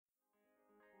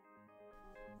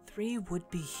Three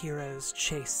would-be heroes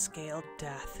chase scaled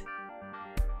death.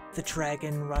 The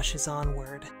dragon rushes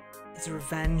onward, his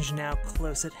revenge now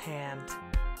close at hand.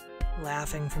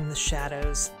 Laughing from the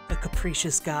shadows, a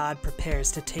capricious god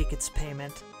prepares to take its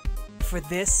payment. For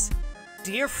this,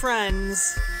 dear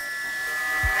friends,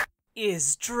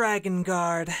 is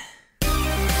Dragonguard.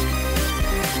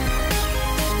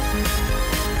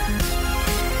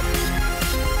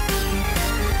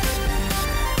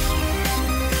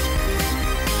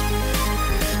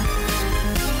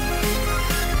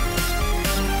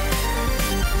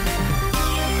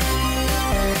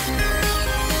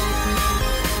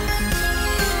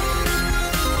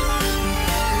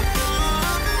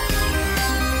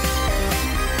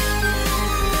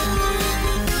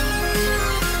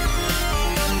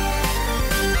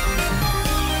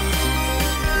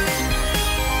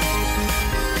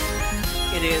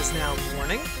 It is now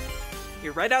morning.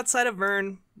 You're right outside of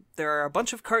Verne. There are a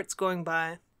bunch of carts going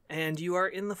by, and you are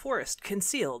in the forest,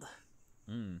 concealed.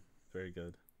 Very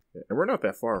good. Yeah, and we're not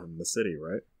that far from the city,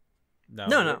 right?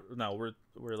 No.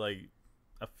 We're like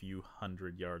a few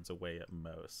hundred yards away at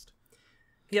most.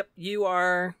 Yep, you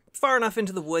are far enough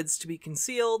into the woods to be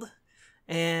concealed,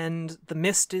 and the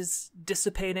mist is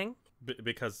dissipating.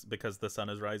 Because the sun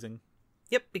is rising?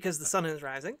 Yep, because the sun is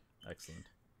rising. Excellent.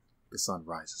 The sun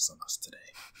rises on us today.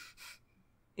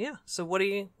 Yeah, so what do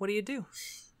you do?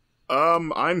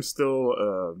 I'm still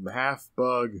a half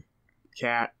bug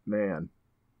cat man.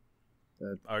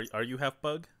 Are you half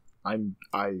bug? I'm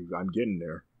getting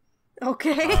there.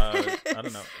 Okay. I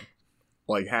don't know.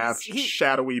 Like half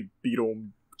shadowy beetle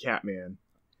cat man.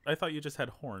 I thought you just had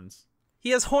horns.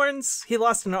 He has horns. He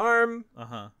lost an arm.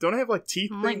 Don't I have like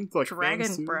teeth like things? Like dragon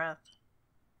fangs, too? breath.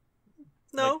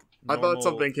 No. I thought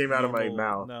something came out of my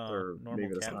mouth, no, or maybe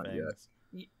that's cat not fangs.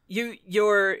 yet.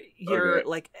 Your Okay.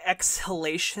 like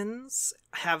exhalations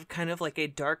have kind of like a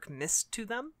dark mist to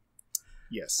them.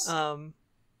 Yes.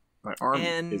 My arm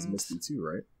is and- misty too,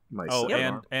 right? My Oh, second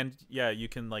arm. and yeah, you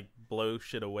can like blow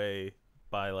shit away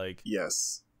by like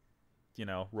Yes.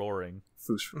 roaring.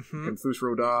 And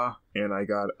Fusroda, and I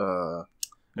got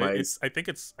my I think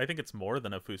it's more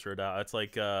than a Fusroda. It's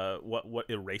like what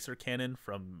eraser cannon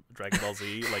from Dragon Ball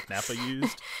Z like Nappa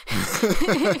used.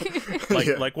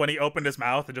 Like when he opened his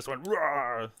mouth and just went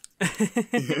roar.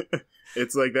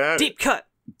 It's like that. Deep cut.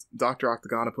 Dr.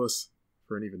 Octagonopus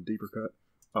for an even deeper cut.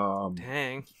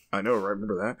 Dang. I know, right?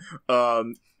 Remember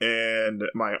that. And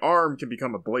my arm can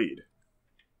become a blade.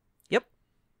 Yep.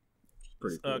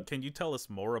 Pretty cool. Can you tell us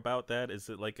more about that? Is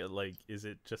it is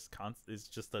it just is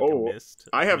just like Oh, a mist?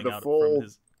 I have coming the out full from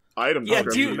his... item Yeah,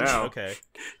 description dude. now. Okay.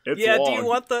 It's Yeah, long. do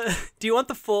you want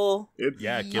the full?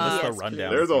 Yeah, give us the Yes,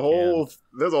 rundown. There's if you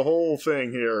can. there's a whole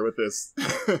thing here with this.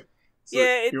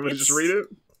 Yeah, you want to just read it?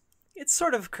 It's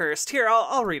sort of cursed. Here,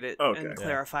 I'll read it Okay. and Yeah.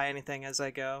 clarify anything as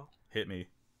I go. Hit me.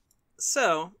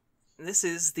 So, this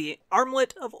is the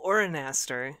Armlet of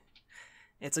Oranaster.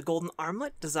 It's a golden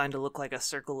armlet designed to look like a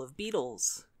circle of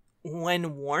beetles.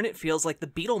 When worn, it feels like the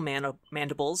beetle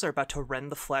mandibles are about to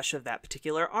rend the flesh of that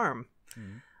particular arm.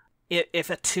 Mm-hmm. If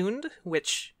attuned,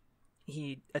 which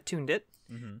he attuned it,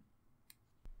 Mm-hmm.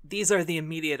 these are the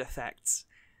immediate effects.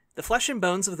 The flesh and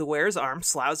bones of the wearer's arm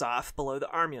sloughs off below the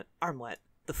armlet.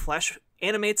 The flesh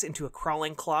animates into a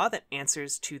crawling claw that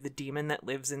answers to the demon that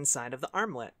lives inside of the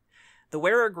armlet. The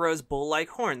wearer grows bull-like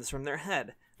horns from their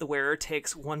head. The wearer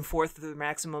takes 1/4 of their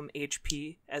maximum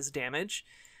HP as damage,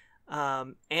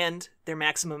 and their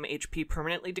maximum HP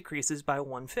permanently decreases by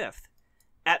 1/5.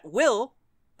 At will,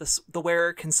 the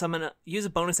wearer can use a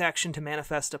bonus action to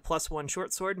manifest a +1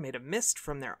 short sword made of mist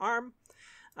from their arm.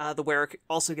 The wearer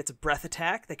also gets a breath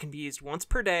attack that can be used once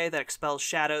per day that expels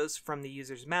shadows from the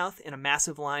user's mouth in a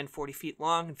massive line 40 feet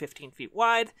long and 15 feet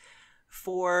wide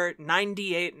for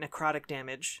 9d8 necrotic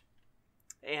damage.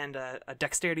 And a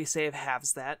dexterity save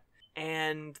halves that.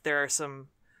 And there are some,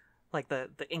 like the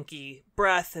inky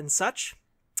breath and such.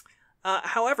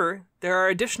 However, there are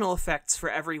additional effects for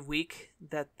every week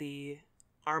that the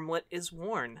armlet is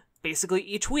worn. Basically,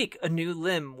 each week, a new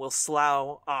limb will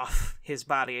slough off his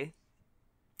body.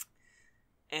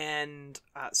 And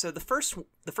so the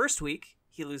first week,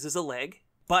 he loses a leg,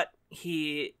 but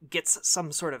he gets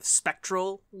some sort of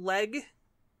spectral leg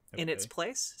in its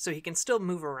place, so he can still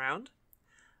move around.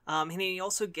 And he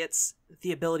also gets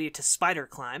the ability to spider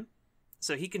climb,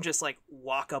 so he can just, like,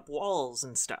 walk up walls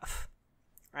and stuff,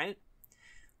 right?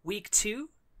 Week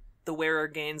 2, the wearer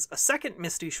gains a second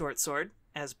Misty Short Sword,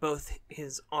 as both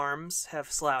his arms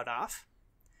have sloughed off,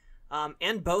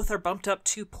 and both are bumped up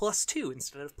to +2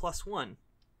 instead of +1.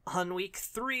 On week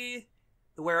 3,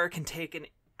 the wearer can take an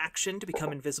action to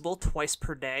become invisible twice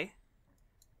per day,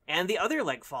 and the other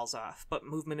leg falls off, but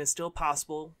movement is still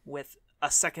possible with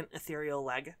a second ethereal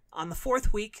leg. On the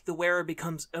 4th week, the wearer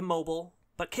becomes immobile,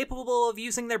 but capable of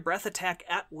using their breath attack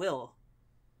at will.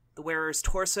 The wearer's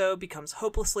torso becomes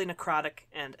hopelessly necrotic,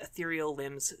 and ethereal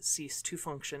limbs cease to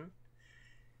function.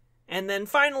 And then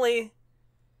finally,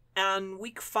 on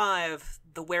week 5,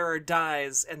 the wearer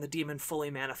dies, and the demon fully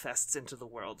manifests into the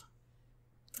world.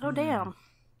 Oh, damn.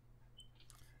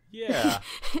 Yeah.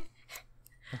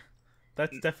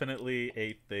 That's definitely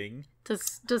a thing.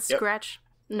 Does Scratch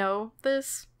know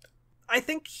this? I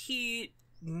think he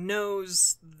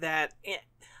knows that...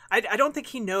 I don't think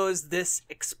he knows this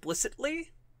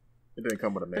explicitly. It didn't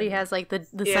come with a manual. But he has, like, the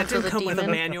Yeah, it sense of didn't the come demon. with a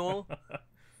manual.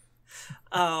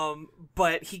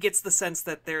 But he gets the sense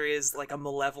that there is, like, a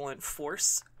malevolent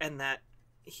force, and that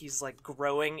he's, like,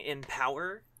 growing in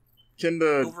power. Can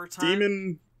the over time.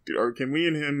 demon, or can we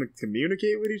and him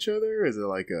communicate with each other? Is it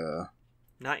like a...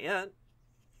 Not yet.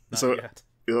 Not So- yet.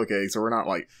 Okay, so we're not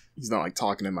like... He's not like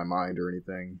talking in my mind or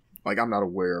anything. Like, I'm not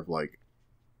aware of like...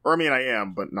 Or I mean, I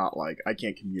am, but not like... I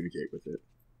can't communicate with it.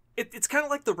 It's kind of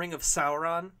like the Ring of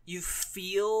Sauron. You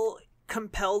feel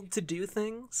compelled to do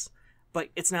things, but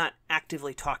it's not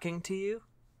actively talking to you.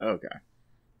 Okay.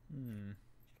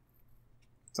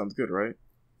 Sounds good, right?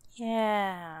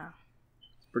 Yeah.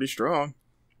 Pretty strong.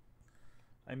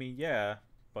 I mean, yeah,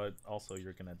 but also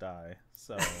you're gonna die.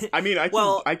 So I mean,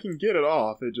 Well- I can get it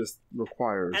off. It just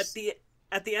requires...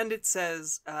 At the end it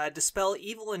says, dispel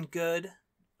evil and good.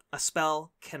 A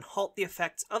spell can halt the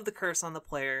effects of the curse on the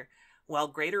player, while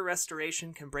greater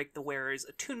restoration can break the wearer's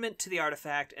attunement to the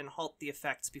artifact and halt the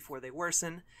effects before they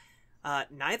worsen.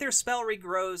 Neither spell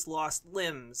regrows lost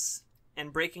limbs,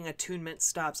 and breaking attunement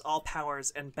stops all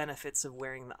powers and benefits of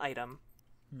wearing the item.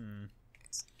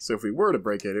 So if we were to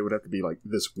break it, it would have to be like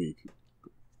this week.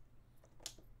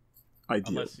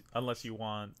 Ideal. unless you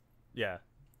want,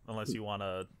 unless you want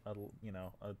a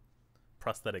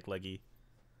prosthetic leggy.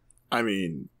 I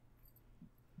mean,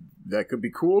 that could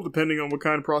be cool depending on what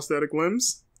kind of prosthetic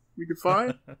limbs we could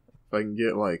find. If I can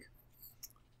get like,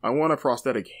 I want a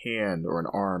prosthetic hand or an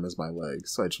arm as my leg,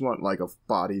 so I just want like a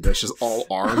body that's just all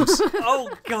arms. Oh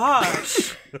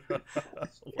gosh!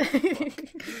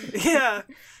 Yeah.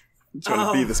 Trying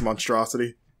to be this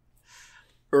monstrosity,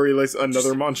 or at least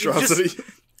another monstrosity.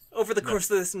 Over the course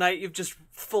of this night, you've just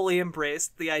fully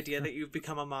embraced the idea that you've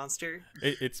become a monster.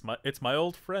 It's my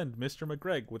old friend, Mr.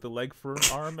 McGregor, with a leg for an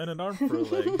arm and an arm for a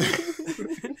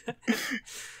leg.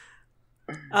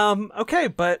 Okay,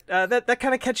 but that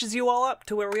kind of catches you all up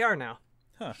to where we are now.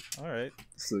 Huh. All right.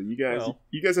 So you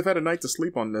guys have had a night to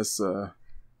sleep on this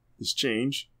this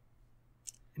change.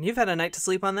 And you've had a night to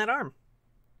sleep on that arm.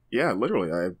 Yeah,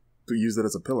 literally, I used it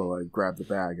as a pillow. I grabbed the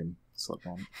bag and slept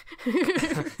on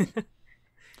it.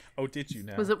 Oh, did you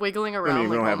now? Was it wiggling I around mean,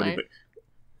 we like don't all have night? anything.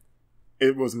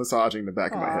 It was massaging the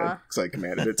back of my head Aw. because I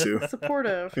commanded it to.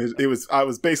 Supportive. It was. I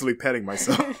was basically petting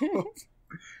myself.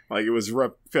 Like it was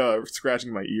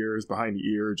scratching my ears, behind the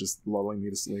ear, just lulling me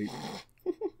to sleep.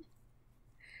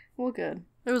 Well, good.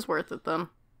 It was worth it then.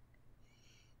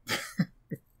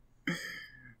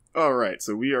 All right,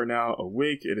 so we are now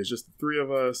awake. It is just the three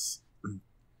of us.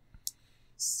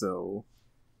 So,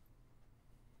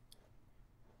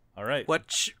 All right.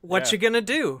 What Yeah. you gonna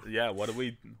do? Yeah. What do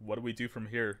we do from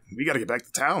here? we got to get back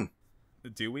to town.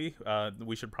 Do we?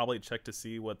 We should probably check to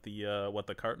see what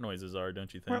the cart noises are.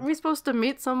 Don't you think? Weren't we supposed to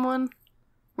meet someone?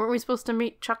 Weren't we supposed to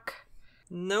meet Chuck?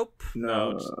 Nope.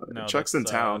 No, Chuck's in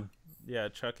that's, town. Yeah,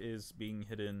 Chuck is being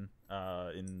hidden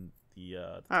in the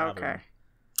Oh, tavern. okay.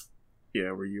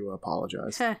 Yeah, where you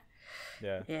apologize.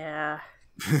 Yeah. Yeah.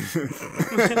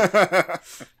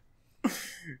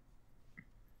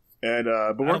 And but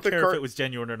I weren't don't the care if cart? it was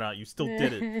genuine or not. You still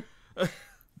did it. You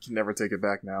can never take it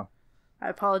back now. I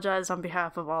apologize on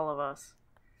behalf of all of us.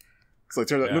 It's like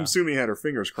turns out Yeah. Numsumi had her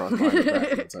fingers crossed behind her back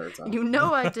the entire time. You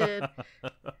know I did.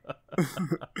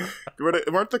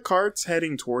 Weren't the carts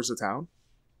heading towards the town?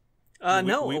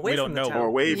 No, we away don't from the know. town. Or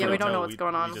away Yeah, from we the don't know town? what's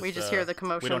going on. We just hear the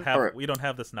commotion. We don't have Alright. we don't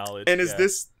have this knowledge. And is yeah.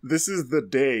 this is the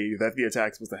day that the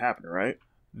attack's supposed to happen, right?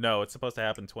 No, it's supposed to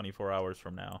happen 24 hours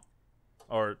from now,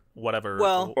 or whatever.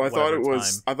 Well- Oh, I thought it whatever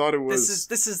was. time. I thought it was.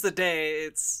 This is the day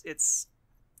it's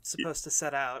supposed to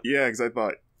set out. Yeah, because I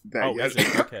thought that. Oh, is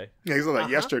it? Okay. Yeah, because I thought Uh-huh.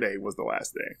 yesterday was the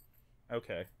last day.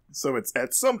 Okay. So it's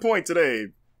at some point today,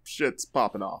 shit's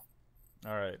popping off.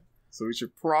 All right. So we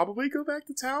should probably go back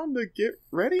to town to get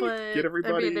ready, But, get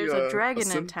everybody. I mean, there's a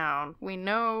dragon in assemb- town. We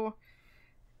know...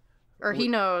 Or he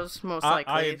knows, most I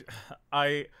likely.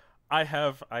 I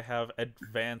have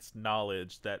advanced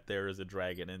knowledge that there is a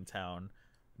dragon in town.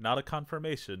 Not a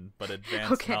confirmation, but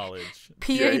advanced Okay. knowledge.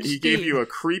 PhD. Yeah, he gave you a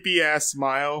creepy ass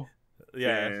smile.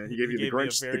 Yeah, he gave you the me a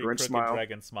Grinch very crooked smile.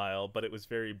 dragon smile, but it was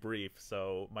very brief,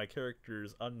 so my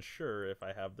character's unsure if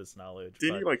I have this knowledge.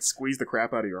 Didn't but you like squeeze the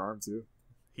crap out of your arm too?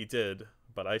 He did,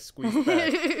 but I squeezed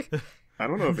back I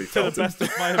don't know if he to the felt best it.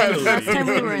 of my Last time we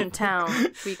ability. were in town,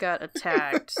 we got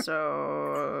attacked,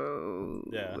 so...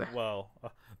 Yeah, well,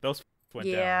 those went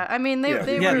Yeah, down. I mean, they Yeah,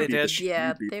 were... they did. Yeah,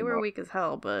 You beat they them were up. weak as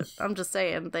hell, but I'm just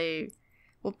saying, they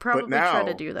will probably now- try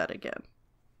to do that again.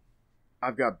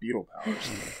 I've got beetle powers.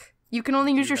 You can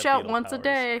only use You your have shout beetle once a powers.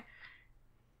 day.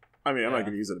 I mean, I'm not Yeah.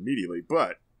 going to use it immediately,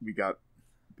 but we got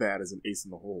that as an ace in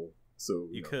the hole. So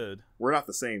You know, could, we're not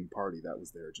the same party that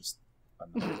was there. Just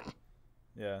another.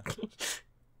 yeah.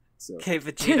 So Okay,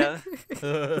 Vegeta.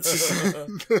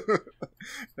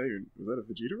 hey, was that a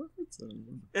Vegeta reference? I don't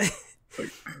know.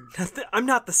 Like, I'm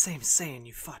not the same Saiyan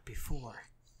you fought before.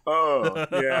 oh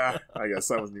yeah, I guess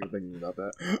I wasn't even thinking about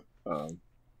that.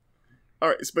 All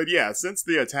right, but yeah, since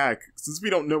we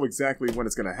don't know exactly when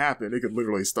it's going to happen, it could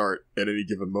literally start at any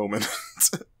given moment.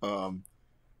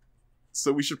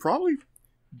 So we should probably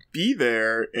be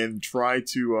there and try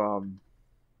to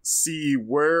see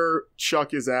where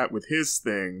Chuck is at with his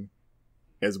thing,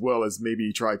 as well as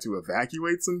maybe try to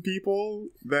evacuate some people.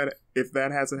 That if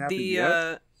that hasn't happened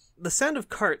yet, The sound of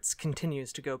carts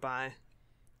continues to go by.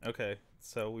 Okay,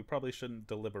 so we probably shouldn't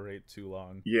deliberate too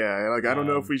long. yeah, like I don't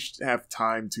know if Um, we should have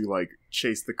time to like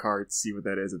chase the cart, see what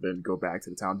that is, and then go back to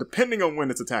the town, depending on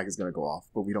when its attack is going to go off.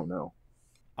 But we don't know.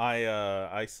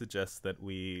 I suggest that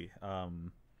we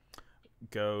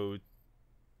go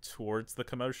towards the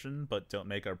commotion, but don't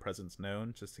make our presence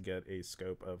known, just to get a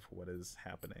scope of what is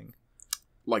happening.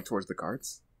 Like towards the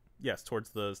carts. Yes,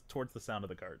 towards the sound of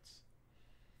the carts.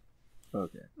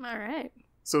 Okay. All right.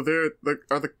 So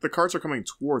the carts are coming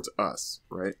towards us,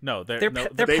 right? No, They're no,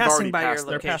 they're they've passing already by your passed-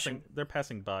 location. they're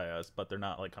passing by us, but they're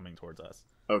not like coming towards us.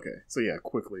 Okay. So yeah,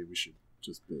 quickly we should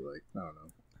just be like, I don't know.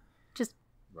 Just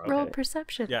Okay. roll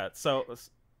perception. Yeah, so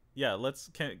yeah,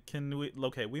 can we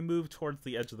we move towards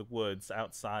the edge of the woods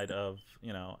outside of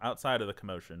the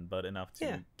commotion, but enough to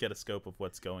Yeah. get a scope of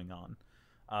what's going on.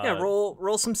 Yeah,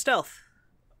 roll some stealth.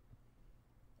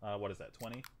 What is that?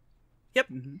 20? Yep.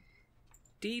 Mm-hmm.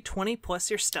 D20 plus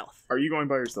your stealth. Are you going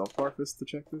by yourself, Barfus, to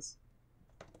check this?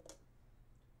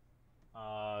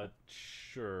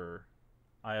 Sure.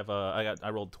 I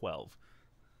rolled 12.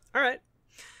 All right.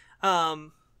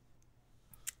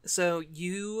 So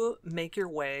you make your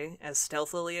way as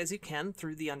stealthily as you can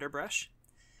through the underbrush,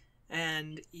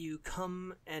 and you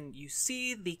come and you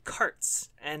see the carts,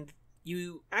 and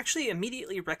you actually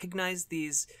immediately recognize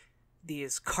these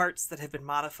carts that have been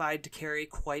modified to carry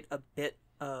quite a bit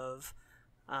of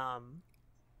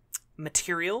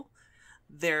material.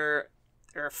 They're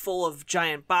full of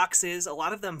giant boxes, a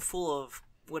lot of them full of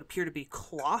what appear to be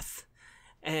cloth,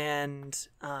 and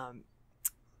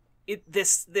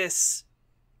this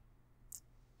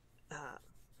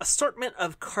assortment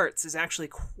of carts is actually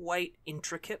quite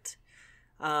intricate.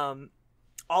 All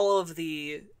of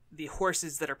the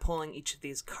horses that are pulling each of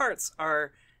these carts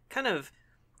are kind of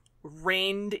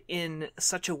reined in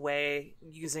such a way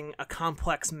using a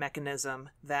complex mechanism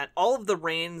that all of the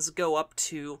reins go up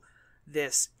to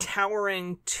this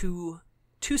towering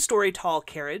two-story tall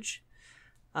carriage.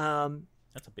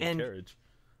 That's a big carriage.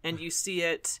 And you see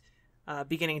it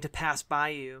beginning to pass by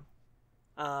you.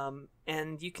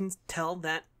 And you can tell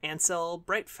that Ansel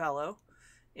Brightfellow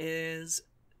is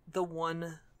the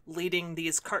one leading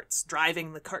these carts,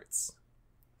 driving the carts.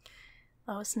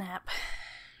 Oh, snap.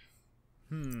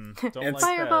 Don't And like that.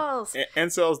 Fireballs!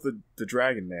 Ansel's the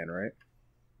dragon man, right?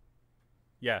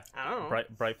 Yeah. I don't know.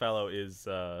 Brightfellow is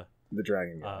The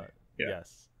dragon guy. Yeah.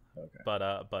 yes. Okay.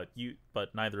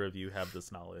 But neither of you have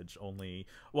this knowledge. Only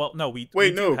we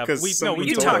do no, have 'cause we somebody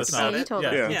do told have us this about knowledge. it. You told Yeah,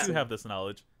 us. we Yeah. do have this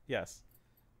knowledge. Yes.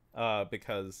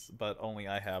 But only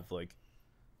I have like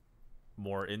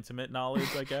more intimate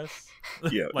knowledge, I guess.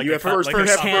 Yeah, Like you a have con- like a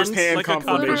first-hand first-hand like a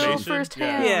confirmation. Literal confirmation. first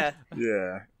Yeah. hand. Yeah.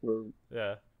 Yeah, we're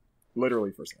Yeah.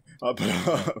 literally first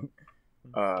hand.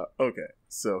 Okay,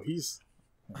 so he's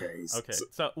okay. Okay.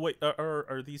 So wait,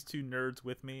 are these two nerds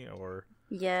with me or?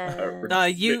 Yeah.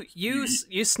 You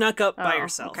snuck up by Oh,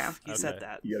 yourself. okay. You Okay. said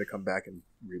that. You got to come back and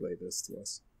relay this to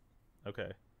us.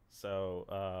 Okay.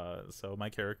 So my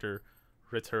character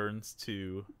returns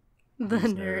to The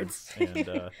these nerds.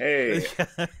 and Hey,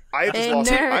 I just Hey,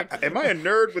 lost. nerd. Am I a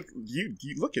nerd with you?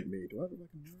 You look at me. Do I look like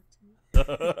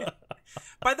a nerd?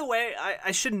 By the way,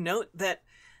 I should note that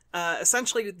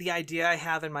essentially the idea I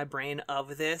have in my brain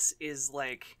of this is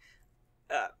like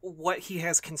what he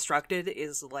has constructed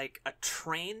is like a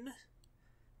train,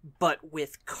 but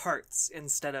with carts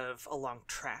instead of along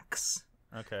tracks.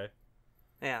 Okay.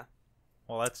 Yeah.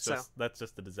 Well, that's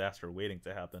just a disaster waiting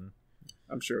to happen.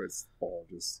 I'm sure it's all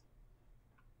just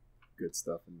good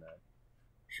stuff in that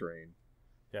train.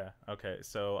 Yeah. Okay.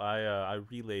 So I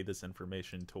relay this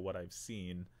information to what I've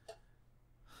seen.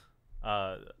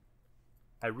 I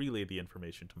relay the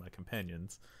information to my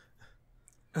companions.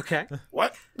 Okay.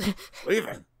 What?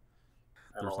 Leaving?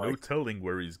 There's no telling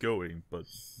where he's going, but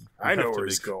I know where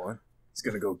he's going. He's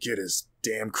gonna go get his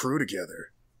damn crew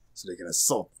together so they can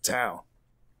assault the town.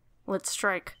 Let's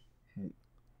strike. And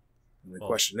the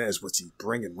question is, what's he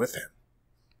bringing with him?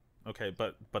 Okay,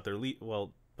 but they're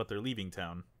leaving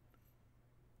town.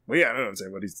 Well, yeah, I know what I'm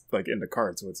saying, but he's like in the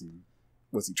carts. What's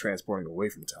he transporting away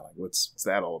from town? Like, what's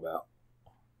that all about?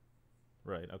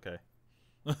 Right. Okay.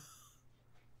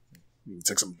 He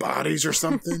took some bodies or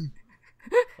something.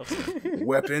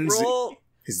 Weapons. Roll.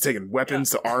 He's taking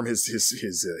weapons to arm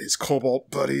his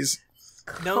cobalt buddies.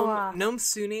 Gnome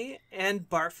Suni and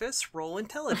Barfus roll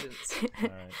intelligence.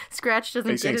 Right. Scratch doesn't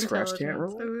Are you get saying intelligence. Scratch can't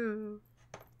roll? Ooh.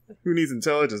 Who needs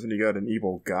intelligence when you got an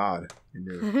evil god in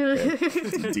your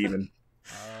head? Demon.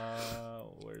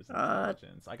 Where's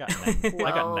intelligence? I got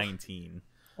 19.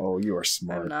 Oh, you are I'm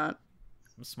smart. not.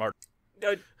 I'm smart.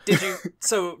 Did you?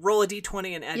 So roll a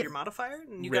d20 and add your modifier,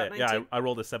 and you got 19. Yeah, I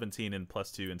rolled a 17 and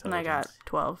 +2 intelligence. And I got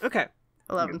 12. Okay.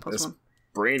 11 plus This 1.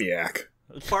 Brainiac.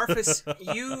 Barfus,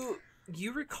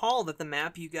 you recall that the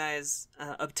map you guys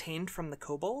obtained from the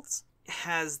kobolds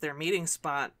has their meeting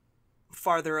spot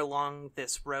farther along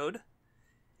this road,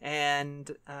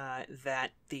 and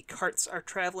that the carts are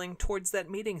traveling towards that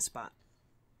meeting spot.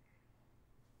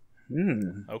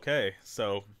 Okay,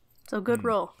 so good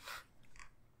roll.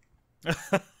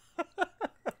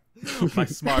 my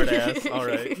smart ass. All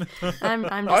right. I'm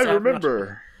just I average.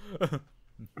 remember.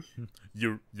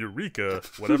 Eureka,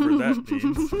 whatever that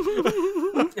means.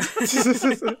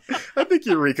 I think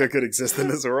Eureka could exist in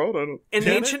this world. An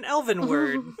ancient elven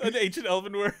word. An ancient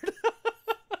elven word.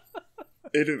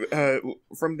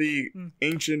 From the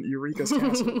ancient Eureka's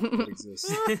castle that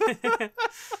exists.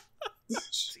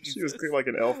 She was like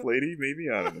an elf lady, maybe?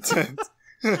 I don't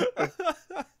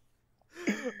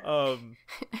know.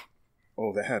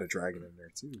 Oh, they had a dragon in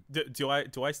there too.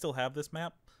 Do I still have this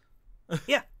map?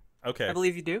 Yeah. Okay. I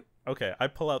believe you do. Okay, I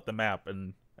pull out the map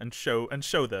and show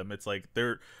them. It's like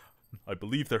I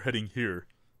believe they're heading here.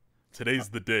 Today's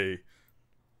the day.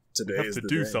 Today have is to the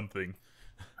do day. something.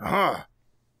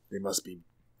 They must be.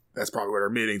 That's probably what they're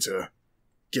meeting to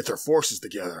get their forces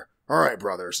together. All right,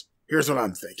 brothers. Here's what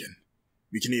I'm thinking.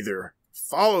 We can either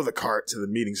follow the cart to the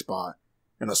meeting spot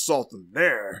and assault them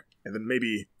there, and then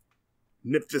maybe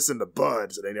nip this in the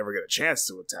bud so they never get a chance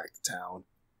to attack the town.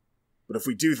 But if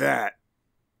we do that,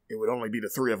 it would only be the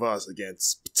three of us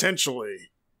against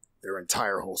potentially their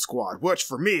entire whole squad, which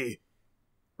for me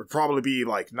would probably be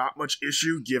like not much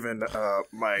issue given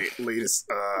my latest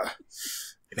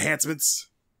enhancements.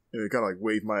 And kind of like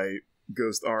wave my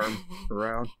ghost arm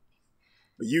around.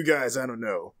 But you guys, I don't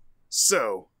know.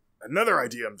 So another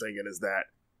idea I'm thinking is that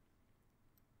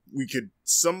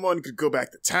someone could go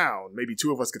back to town, maybe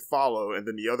two of us could follow, and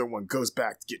then the other one goes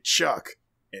back to get Chuck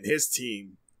and his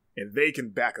team, and they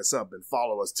can back us up and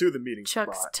follow us to the meeting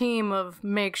Chuck's spot. team of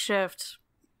makeshift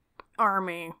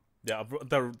army. Yeah,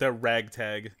 they're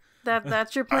ragtag.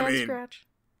 That's your plan, I mean, Scratch?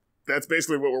 That's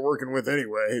basically what we're working with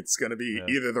anyway. It's going to be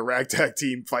either the ragtag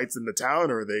team fights in the town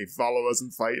or they follow us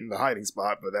and fight in the hiding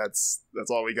spot, but that's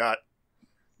all we got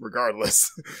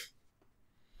regardless.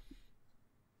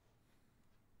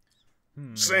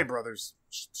 Same, brothers.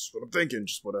 Just what I'm thinking.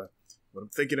 Just what I'm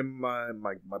thinking in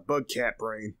my bug cat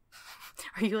brain.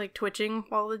 Are you like twitching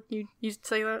while you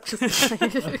say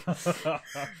that?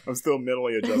 I'm still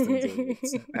mentally adjusting to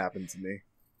what's happened to me.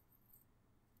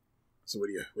 So what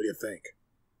do you think?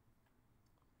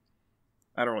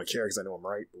 I don't really care because I know I'm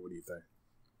right, but what do you think?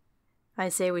 I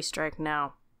say we strike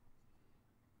now.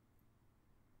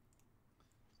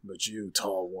 But you,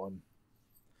 tall one.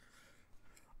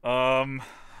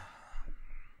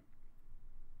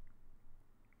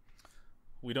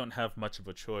 We don't have much of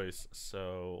a choice,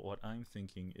 so what I'm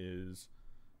thinking is,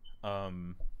 I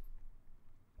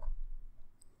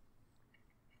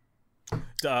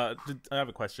have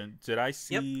a question. Did I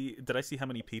see how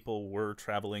many people were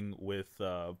traveling with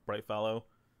Brightfellow,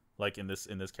 like in this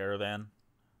caravan?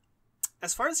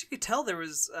 As far as you could tell, there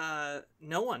was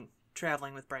no one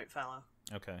traveling with Brightfellow.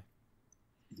 Okay.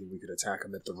 You think we could attack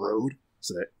him at the road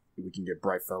so that we can get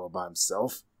Brightfellow by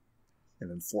himself and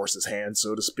then force his hand,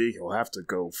 so to speak? He'll have to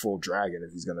go full dragon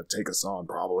if he's going to take us on,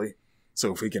 probably.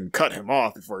 So if we can cut him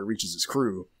off before he reaches his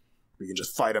crew, we can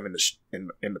just fight him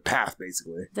in the path,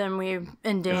 basically. Then we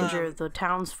endanger the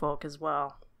townsfolk as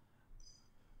well.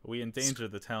 We endanger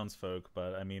the townsfolk,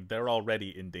 but I mean, they're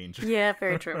already in danger. Yeah,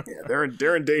 very true. Yeah,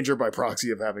 they're in danger by proxy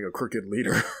of having a crooked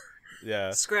leader.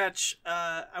 Yeah. Scratch.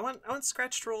 I want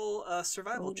Scratch to roll a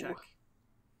survival check.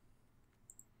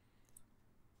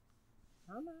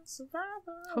 I'm a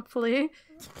survivor. Hopefully.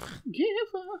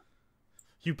 Giver.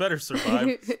 You better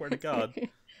survive. Swear to God.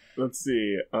 Let's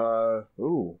see. I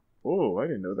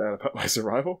didn't know that about my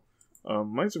survival.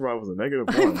 My survival was a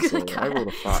 -1, so I rolled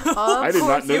a 5. I did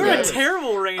not know You're that. a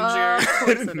terrible ranger. I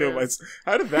didn't know my.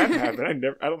 How did that happen?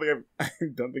 I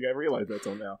don't think I realized that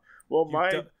till now. Well,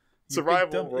 my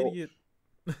survival roll, idiot.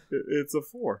 it's a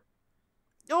 4.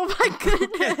 Oh my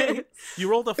goodness. You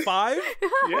rolled a 5?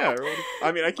 Yeah,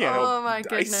 I mean I can't help. Oh my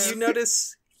dice.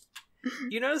 goodness.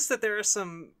 You notice that there are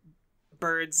some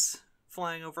birds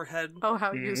flying overhead. Oh,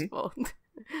 how useful.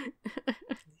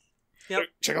 Yep.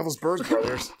 Check out those birds,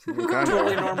 brothers.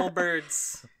 Totally normal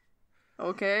birds.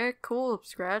 Okay, cool,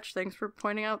 Scratch. Thanks for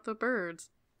pointing out the birds.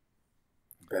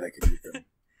 Bet I could eat them.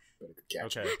 Bet I could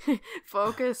catch them. Okay.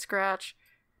 Focus, Scratch.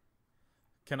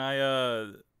 Can I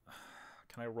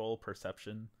roll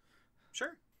perception?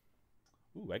 Sure.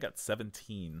 Ooh, I got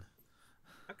 17.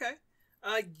 Okay.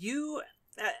 You,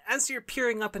 as you're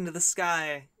peering up into the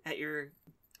sky at your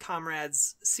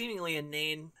comrade's seemingly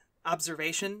inane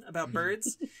observation about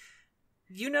birds,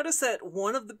 you notice that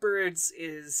one of the birds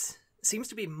seems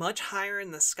to be much higher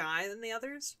in the sky than the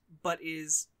others, but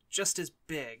is just as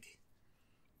big.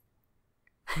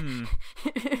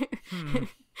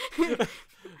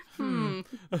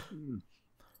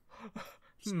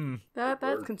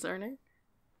 That's concerning.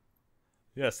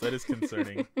 Yes, that is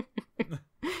concerning.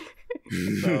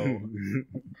 So,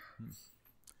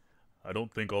 I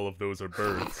don't think all of those are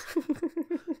birds.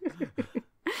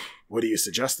 What are you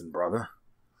suggesting, brother?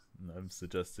 I'm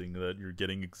suggesting that you're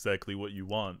getting exactly what you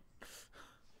want.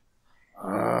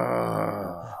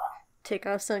 Take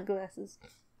off sunglasses.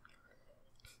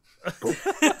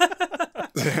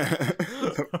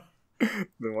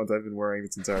 The ones I've been wearing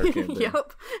this entire campaign.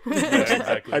 Yep. Yeah,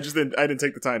 exactly. I didn't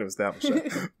take the time to establish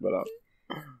that. But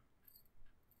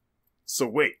so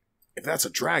wait, if that's a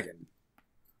dragon,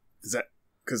 is that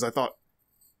because I thought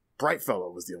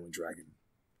Brightfellow was the only dragon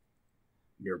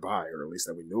nearby, or at least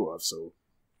that we knew of, so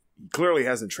he clearly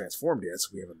hasn't transformed yet, so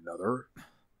we have another,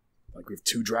 like we have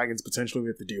 2 dragons potentially we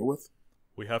have to deal with.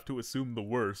 We have to assume the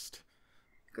worst.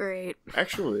 Great.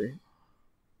 Actually,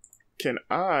 can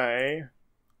I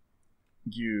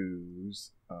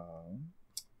use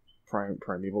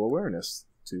primeval awareness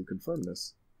to confirm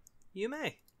this? You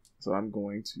may. So I'm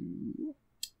going to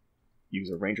use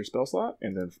a ranger spell slot,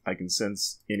 and then I can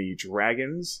sense any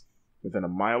dragons within a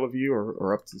mile of you,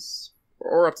 or up to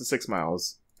 6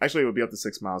 miles. Actually, it would be up to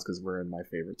 6 miles because we're in my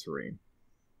favorite terrain.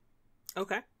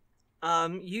 Okay.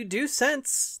 You do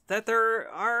sense that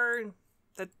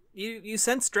you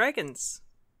sense dragons.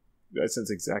 I sense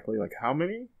exactly like how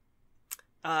many?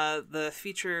 The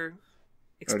feature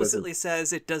explicitly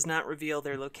says it does not reveal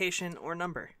their location or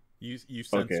number. You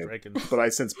sense dragons. But I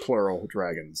sense plural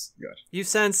dragons. Good. You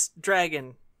sense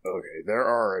dragon. Okay, there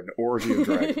are an orgy of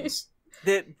dragons.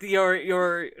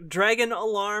 Your dragon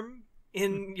alarm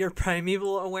in your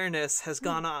primeval awareness has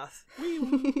gone off.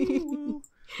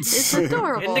 It's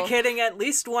adorable. Indicating at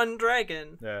least one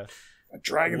dragon. Yeah.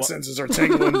 Dragon senses are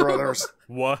tingling, brothers.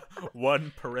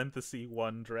 One parenthesis,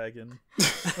 one dragon.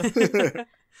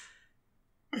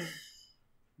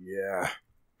 Yeah.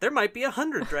 There might be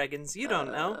 100 dragons. You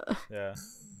don't know. Yeah.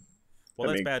 Well,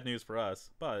 that's bad news for us,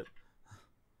 but...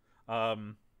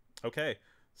 Okay,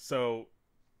 so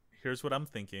here's what I'm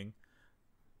thinking.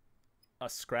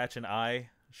 Scratch and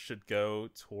I should go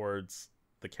towards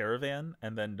the caravan,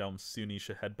 and then Suni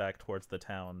should head back towards the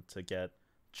town to get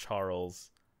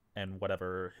Charles and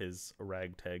whatever his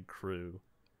ragtag crew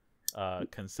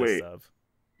consists of.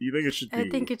 You think it should be? I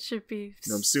think it should be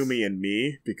Nomsumi and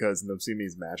me, because Nomsumi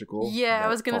is magical. Yeah, I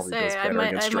was gonna say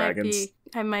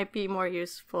I might be more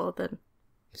useful than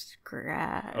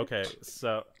Scratch. Okay,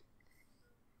 so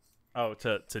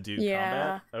to do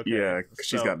combat. Okay, yeah, because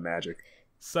she's got magic.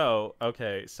 So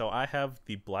so I have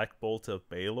the Black Bolt of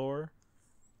Baelor,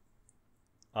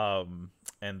 and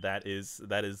that is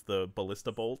the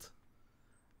ballista bolt.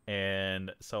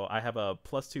 And so I have a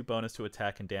 +2 bonus to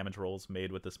attack and damage rolls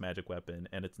made with this magic weapon,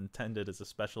 and it's intended as a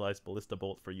specialized ballista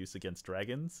bolt for use against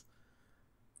dragons.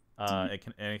 It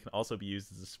can also be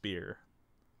used as a spear.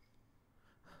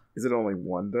 Is it only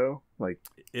one though? Like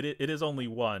it is only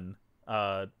one.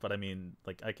 But I mean,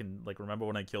 like I can remember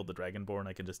when I killed the Dragonborn,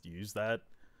 I can just use that.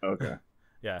 Okay.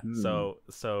 Yeah. So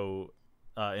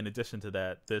in addition to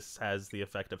that, this has the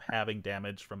effect of having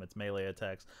damage from its melee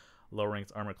attacks lowering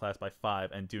its armor class by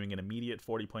 5, and doing an immediate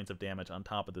 40 points of damage on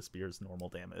top of the spear's normal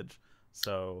damage.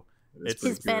 So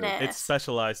it's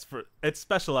specialized for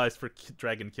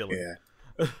dragon killing. Yeah.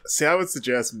 See, I would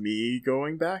suggest me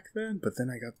going back then, but then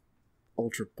I got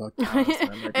ultra buck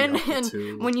and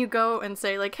when you go and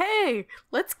say like, "Hey,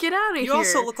 let's get out of here," you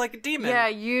also look like a demon. Yeah,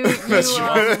 you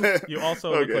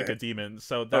also look like a demon.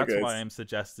 So that's why I'm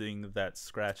suggesting that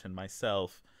Scratch and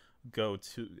myself go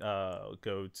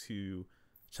to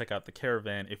check out the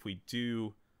caravan. If we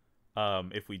do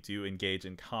engage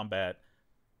in combat,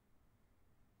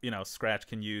 Scratch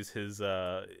can use his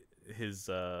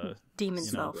demon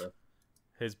self,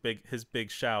 his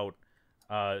big shout.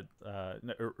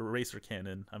 Eraser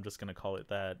cannon, I'm just gonna call it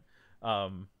that.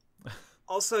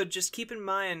 Also, just keep in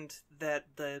mind that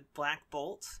the Black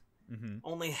Bolt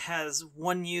only has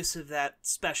one use of that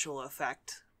special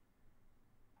effect.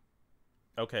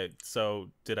 Okay,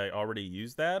 so did I already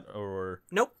use that, or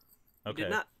nope? Okay, you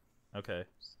did not. Okay,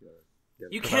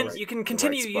 you can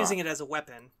continue using it as a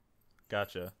weapon.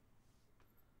 Gotcha.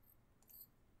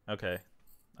 Okay,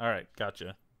 all right,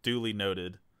 gotcha. Duly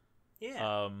noted.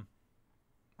 Yeah.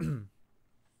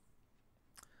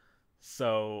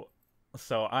 So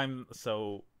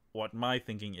what my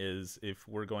thinking is, if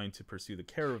we're going to pursue the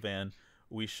caravan,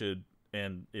 we should,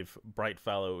 and if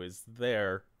Brightfallow is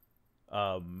there,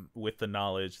 with the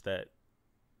knowledge that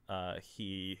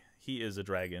he is a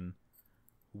dragon,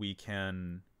 we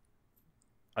can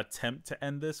attempt to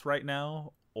end this right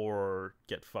now, or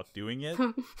get fucked doing it.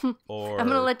 Or I'm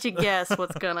gonna let you guess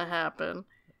what's gonna happen.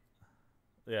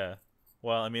 Yeah.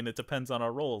 Well, I mean, it depends on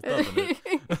our rolls, doesn't it?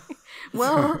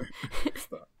 Well,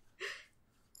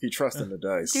 you trust in the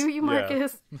dice. Do you,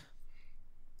 Marcus? Yeah.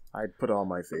 I'd put all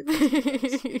my faith in the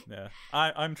dice. Yeah,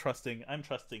 I'm trusting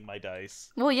my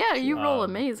dice. Well, yeah, you roll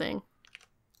amazing.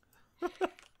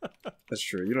 That's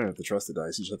true. You don't have to trust the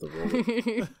dice; you just have to roll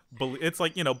it. It's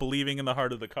like, believing in the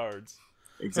heart of the cards.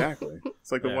 Exactly.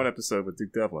 It's like the one episode with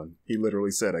Duke Devlin. He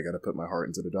literally said, "I got to put my heart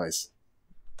into the dice."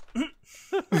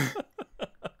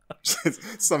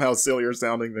 Somehow sillier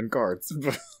sounding than cards.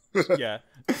 Yeah.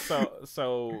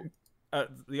 So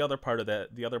the other part of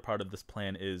this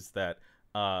plan is that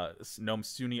Gnome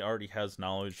Suni already has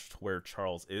knowledge to where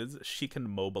Charles is. She can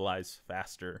mobilize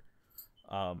faster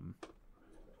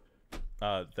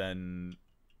than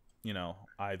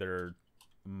either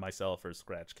myself or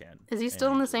Scratch can. Is he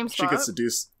still in the same spot?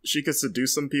 She could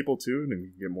seduce some people too, and we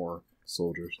can get more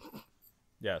soldiers.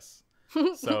 Yes.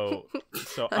 So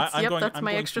I'm going. That's I'm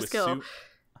my going extra to skill.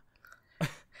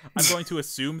 I'm going to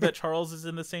assume that Charles is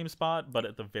in the same spot, but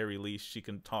at the very least, she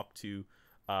can talk to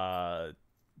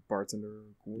bartender.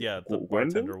 Yeah, the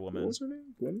bartender woman. What was her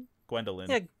name? Gwendolyn.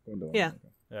 Yeah. Gwendolyn. Yeah.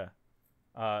 Yeah.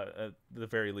 At the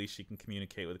very least, she can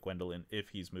communicate with Gwendolyn. If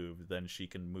he's moved, then she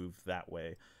can move that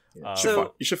way. Yeah.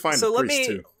 You should find a priest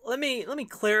too. Let me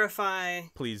clarify.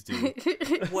 Please do.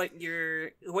 what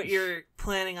you're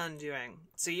planning on doing.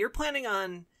 So you're planning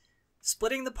on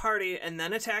splitting the party and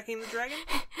then attacking the dragon?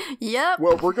 Yep.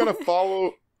 Well, we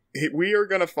are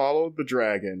gonna follow the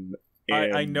dragon.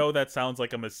 And... I know that sounds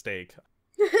like a mistake.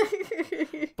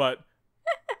 But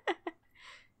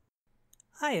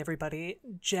hi everybody,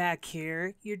 Jack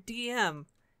here, your DM.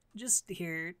 Just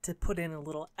here to put in a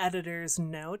little editor's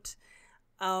note.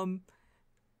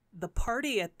 The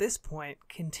party at this point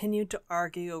continued to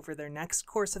argue over their next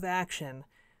course of action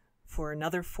for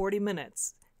another 40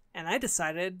 minutes, and I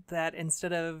decided that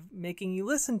instead of making you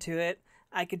listen to it,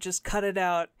 I could just cut it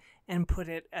out and put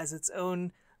it as its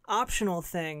own optional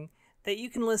thing that you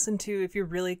can listen to if you're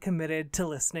really committed to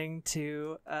listening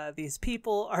to these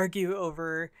people argue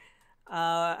over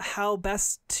how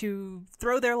best to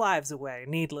throw their lives away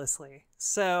needlessly.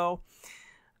 So,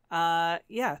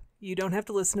 yeah, you don't have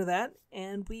to listen to that,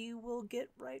 and we will get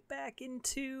right back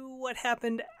into what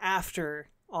happened after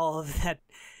all of that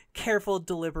careful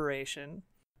deliberation.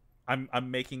 I'm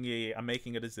making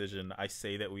a decision. I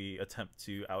say that we attempt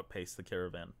to outpace the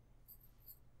caravan.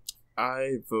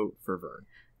 I vote for Verne.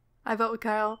 I vote with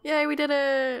Kyle. Yay, we did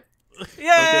it!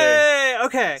 Yay!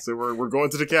 Okay. So we're going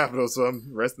to the capital, so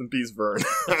rest in peace, Verne.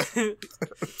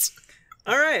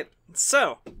 All right.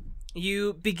 So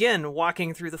you begin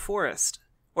walking through the forest,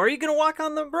 or are you going to walk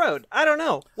on the road? I don't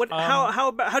know.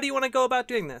 How do you want to go about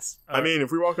doing this? I mean,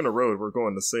 if we walk on the road, we're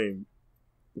going the same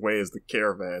way as the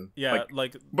caravan. Yeah,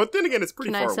 but then again, it's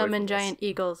pretty far away. Can I summon giant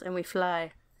eagles and we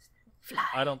fly? Fly.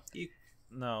 I don't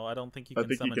think you can. I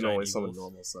think you can only summon eagles.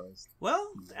 normal size.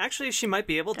 Well, actually, she might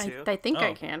be able to. I think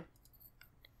I can.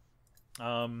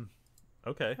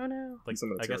 Okay. Oh no.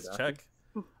 I guess check.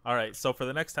 All right, so for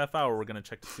the next half hour, we're gonna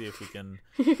check to see if we can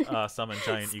summon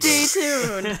giant eagles. Stay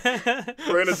tuned.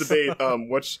 We're gonna debate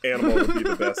which animal would be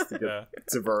the best to get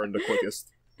to Verne the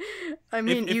quickest. I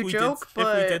mean, If you we joke, did,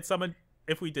 but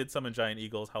if we did summon giant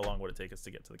eagles, how long would it take us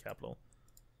to get to the capital?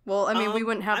 well, I mean, we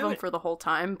wouldn't have them for the whole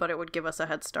time, but it would give us a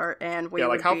head start, and we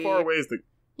like how far away is the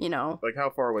how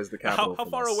far away is the capital? How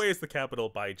far away is the capital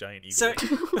by giant eagle? So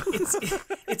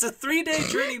it's a 3-day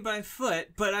journey by foot,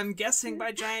 but I'm guessing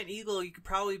by giant eagle you could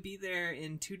probably be there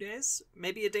in 2 days,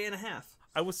 maybe a day and a half.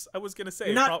 I was gonna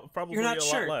say probably you're not a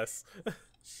sure. lot less.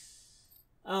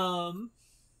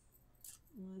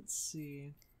 Let's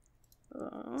see.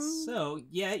 So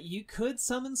yeah, you could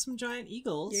summon some giant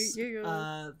eagles.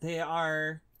 They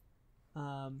are,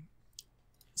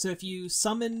 so if you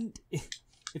summoned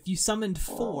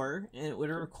 4, it would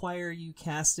require you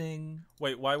casting.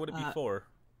 Wait, why would it be 4?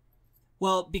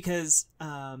 Well, because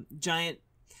giant.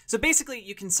 So basically,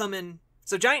 you can summon.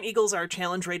 So giant eagles are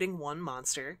challenge rating 1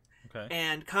 monster. Okay.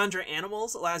 And conjure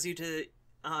animals allows you to,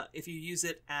 if you use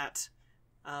it at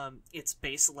its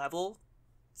base level,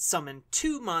 summon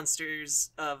 2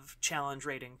 monsters of challenge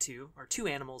rating 2, or 2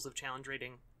 animals of challenge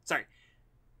rating. Sorry,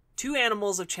 2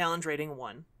 animals of challenge rating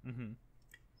 1. Mm-hmm.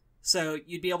 So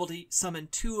you'd be able to summon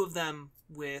 2 of them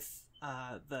with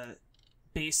the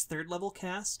base 3rd level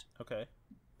cast. Okay.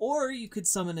 Or you could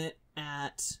summon it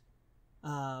at.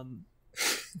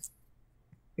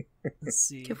 Let's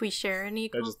see. Could we share an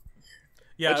eagle?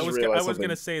 I was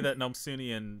gonna say that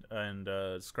Nomsuni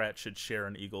and Scratch should share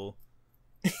an eagle.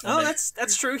 Oh,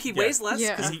 that's true. He weighs less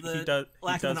because of he the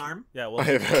lack of an arm. Yeah, well,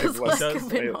 I have less.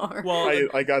 Well,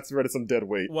 I got rid of some dead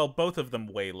weight. Well, both of them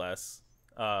weigh less,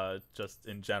 just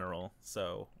in general.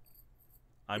 So,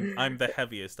 I'm the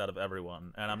heaviest out of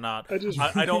everyone, and I'm not.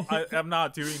 I'm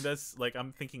not doing this like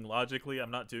I'm thinking logically.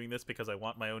 I'm not doing this because I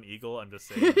want my own eagle. I'm just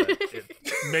saying that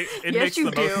it makes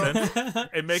the most sense.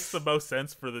 It makes the most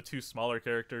sense for the 2 smaller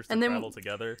characters to travel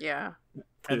together. Yeah.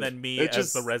 And then me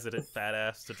as the resident fat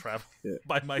ass to travel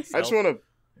by myself. I just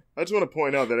want to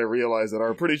point out that I realized that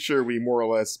I'm pretty sure we more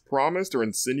or less promised or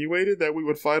insinuated that we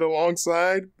would fight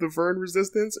alongside the Verne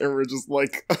resistance, and we're just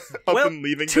like and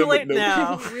leaving too them late with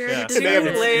now. Too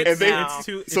late now.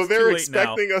 So they're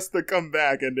expecting us to come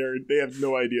back, and they have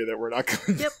no idea that we're not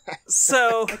coming back.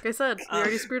 So, like I said, we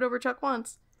already screwed over Chuck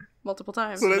once. Multiple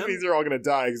times. So that means they're all going to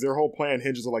die, because their whole plan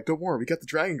hinges on like, don't worry, we got the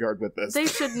Dragonguard with us. They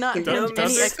should not have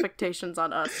any expectations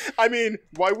on us. I mean,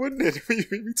 why wouldn't it?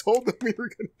 We told them we were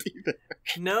going to be there.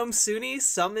 Nomsuni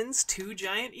summons 2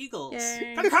 giant eagles.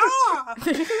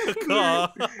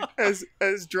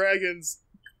 As dragons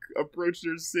approach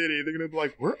their city, they're gonna be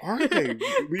like, where are they?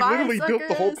 We literally built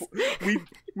the whole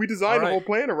we designed the whole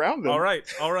plan around them. All right,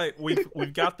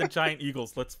 we've got the giant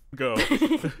eagles. Let's go.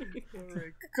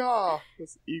 Caw,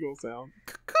 that's eagle sound.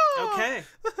 Okay.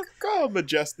 Caw,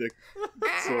 majestic.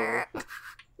 So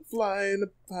flying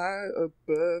high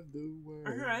above the world.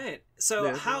 All right.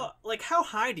 So how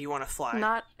high do you want to fly?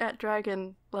 Not at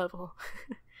dragon level.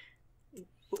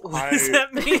 What does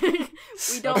that mean?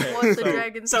 We don't want the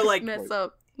dragons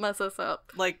to mess us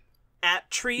up. Like at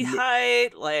tree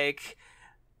height, like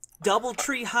double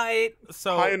tree height,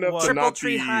 so high enough triple to not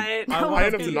tree be height. high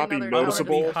enough to not be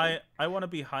noticeable. I want to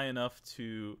be high enough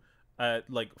to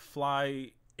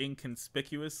fly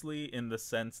inconspicuously, in the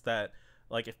sense that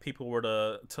like if people were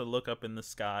to look up in the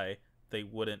sky, they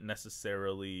wouldn't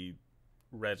necessarily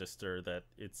register that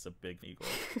it's a big eagle.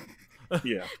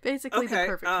 Yeah. Basically the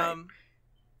perfect height.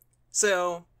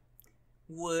 So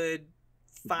would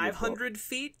 500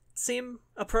 feet seem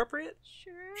appropriate?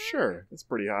 Sure. That's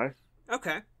pretty high.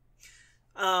 Okay.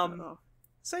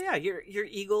 So yeah, your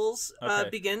eagles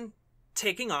begin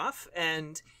taking off,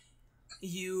 and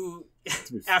you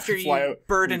after you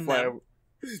burden them.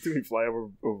 Do we fly over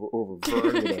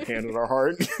Verne with a hand on our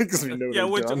heart? Because we know. Yeah,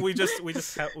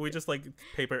 we just like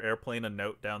paper airplane a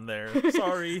note down there.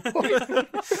 Sorry.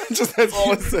 Just that's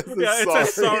all it says. Yeah, it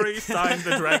says sorry. Signed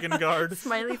the Dragonguard.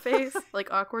 Smiley face,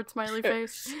 like awkward smiley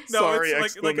face. No, sorry!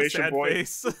 It's like a sad point.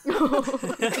 face.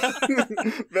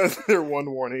 That's their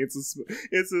one warning. It's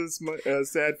a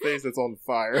sad face that's on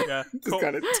fire. Yeah, just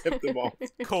kind of tip them off.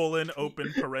 Colon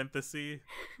open parenthesis.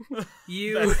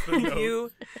 You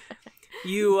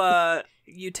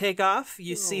take off.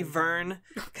 You see Verne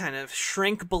kind of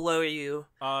shrink below you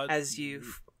as you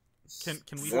can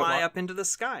we fly up into the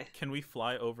sky. Can we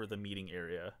fly over the meeting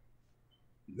area?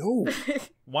 No.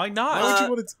 Why not? Why would you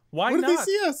want to? Why what not? If they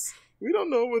see us? We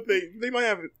don't know what they might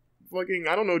have. Fucking,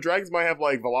 I don't know. Dragons might have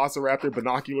like Velociraptor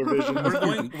binocular vision.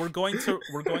 We're going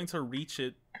to reach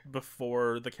it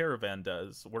before the caravan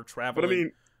does. We're traveling. But I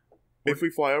mean, if we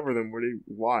fly over them,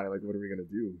 why? Like, what are we gonna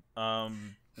do?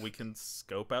 we can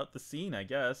scope out the scene, I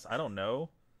guess. I don't know.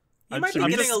 You might be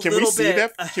getting a little bit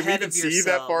ahead of yourselves. Can we even see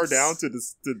that far down to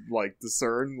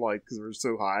discern, because we're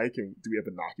so high? Do we have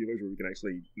binoculars where we can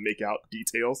actually make out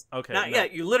details? Okay. Not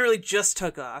yet. You literally just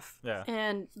took off. Yeah.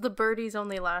 And the birdies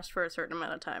only last for a certain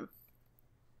amount of time.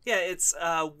 Yeah, it's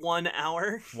 1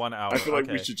 hour. 1 hour. I feel like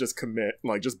we should just commit,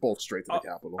 just bolt straight to the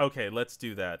capital. Okay, let's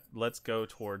do that. Let's go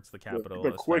towards the capital.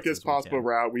 The quickest possible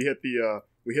route. We hit the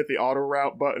auto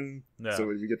route button, so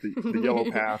we get the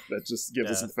yellow path that just gives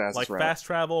us the fastest route. Fast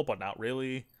travel, but not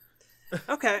really.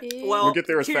 Okay, well, we'll get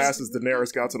there as fast as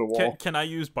Daenerys got to the wall. Can I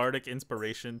use bardic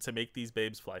inspiration to make these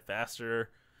babes fly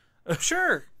faster?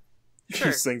 Sure.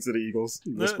 He sings to the eagles,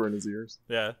 whisper in his ears.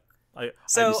 Yeah, I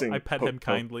pet him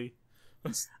kindly.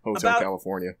 Hotel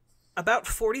California. About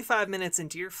 45 minutes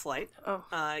into your flight,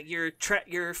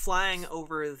 you're flying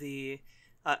over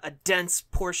a dense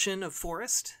portion of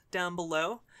forest down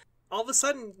below. All of a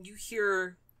sudden, you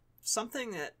hear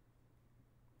something that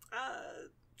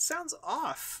sounds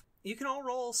off. You can all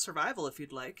roll survival if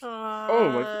you'd like.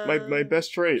 My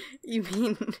best trait. You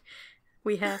mean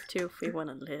we have to if we want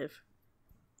to live?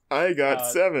 I got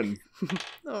 7.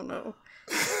 Oh no.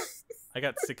 I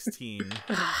got 16.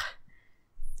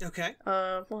 Okay.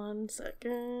 1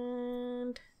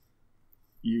 second.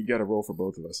 You gotta roll for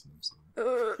both of us.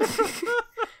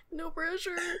 No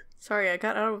pressure. Sorry, I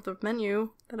got out of the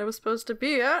menu that I was supposed to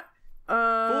be at.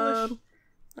 Foolish.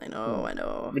 I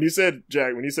know. When you said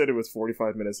it was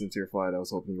 45 minutes into your flight, I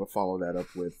was hoping you would follow that up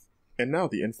with, and now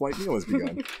the in-flight meal has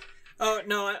begun. Oh,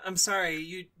 no, I'm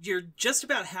sorry. You're just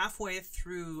about halfway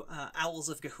through Owls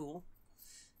of Ga'Hoole.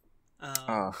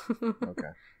 Okay.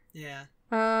 Yeah.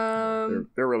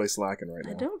 They're really slacking right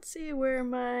now. I don't see where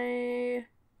my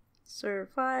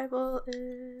survival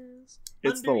is.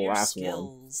 It's Under the your last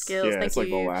skills. one. Skills, Yeah, thank it's you. like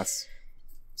the last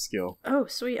skill. Oh,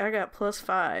 sweet, I got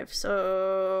 +5,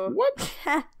 so... What?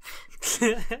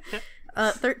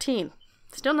 13.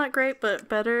 Still not great, but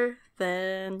better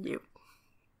than you.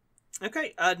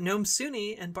 Okay, Gnome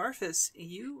Suni and Barfus,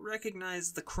 you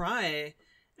recognize the cry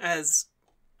as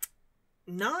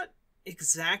not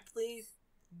exactly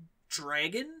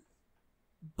dragon,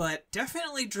 but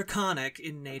definitely draconic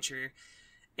in nature.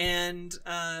 And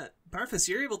Barfus,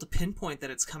 you're able to pinpoint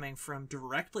that it's coming from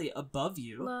directly above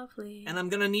you. Lovely. And I'm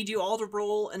gonna need you all to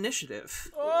roll initiative.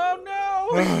 Oh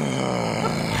no!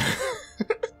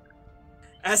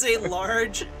 As a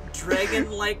large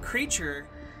dragon-like creature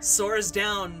soars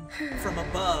down from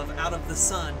above out of the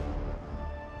sun.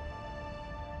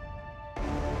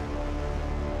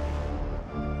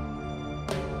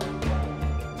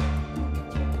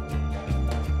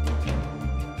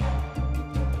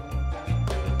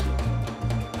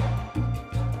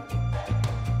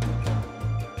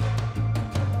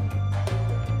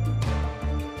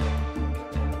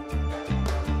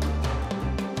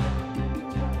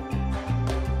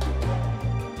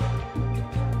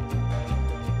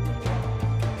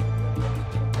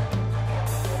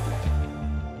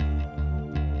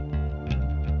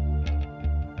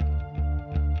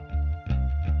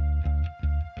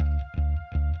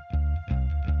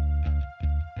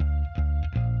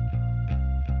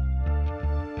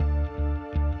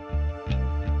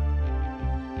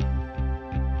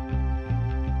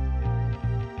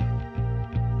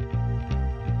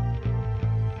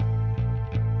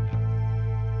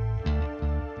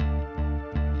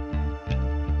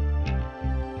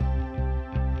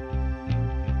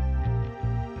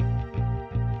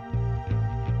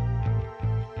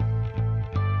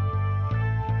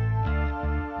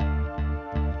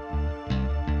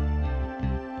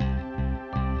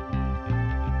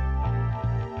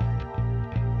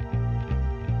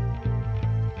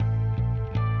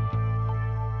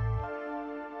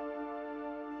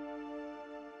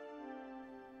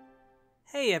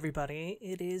 Hey everybody,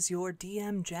 it is your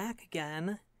DM Jack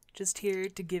again, just here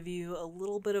to give you a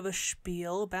little bit of a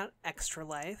spiel about Extra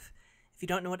Life. If you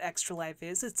don't know what Extra Life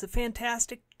is, it's a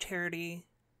fantastic charity.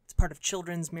 It's part of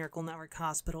Children's Miracle Network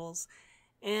Hospitals.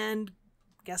 And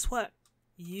guess what?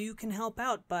 You can help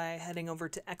out by heading over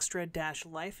to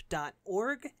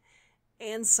extra-life.org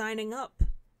and signing up.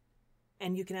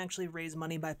 And you can actually raise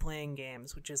money by playing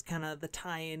games, which is kind of the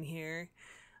tie-in here.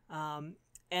 And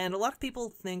a lot of people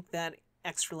think that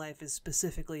Extra Life is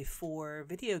specifically for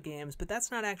video games, but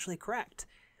that's not actually correct.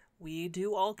 We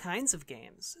do all kinds of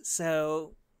games.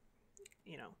 So,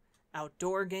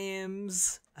 outdoor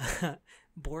games,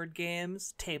 board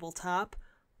games, tabletop,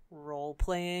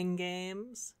 role-playing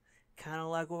games, kind of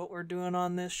like what we're doing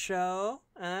on this show.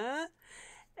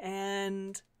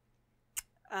 And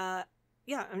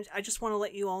I just want to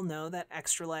let you all know that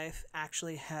Extra Life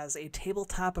actually has a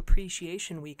Tabletop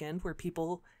Appreciation Weekend where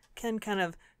people can kind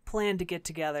of plan to get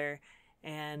together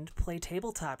and play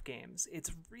tabletop games.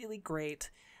 It's really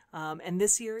great. And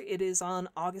this year it is on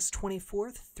August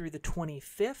 24th through the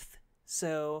 25th.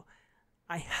 So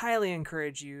I highly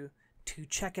encourage you to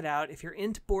check it out. If you're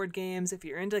into board games, if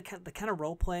you're into the kind of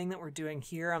role-playing that we're doing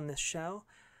here on this show,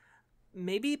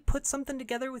 maybe put something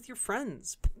together with your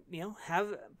friends.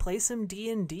 Play some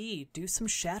D&D, do some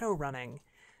shadow running.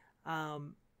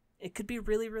 It could be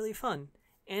really, really fun.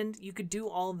 And you could do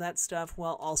all of that stuff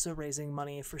while also raising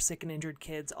money for sick and injured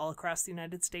kids all across the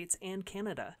United States and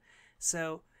Canada.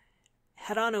 So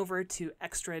head on over to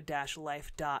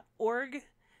extra-life.org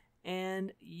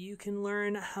and you can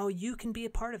learn how you can be a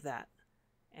part of that.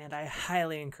 And I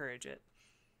highly encourage it.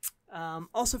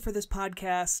 Also for this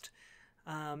podcast,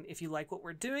 if you like what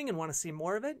we're doing and want to see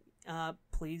more of it,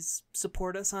 please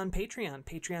support us on Patreon,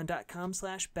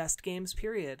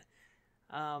 patreon.com/bestgamesperiod.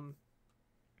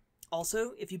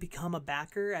 Also, if you become a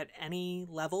backer at any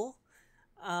level,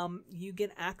 you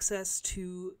get access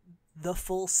to the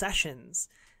full sessions.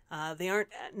 They aren't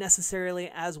necessarily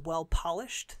as well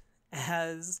polished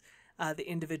as the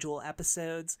individual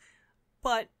episodes,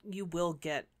 but you will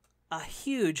get a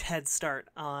huge head start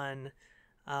on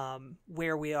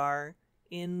where we are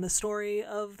in the story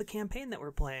of the campaign that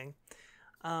we're playing.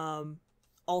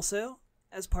 Also,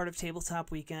 as part of Tabletop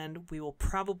Weekend, we will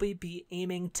probably be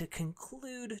aiming to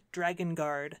conclude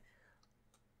Dragonguard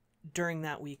during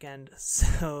that weekend,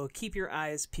 so keep your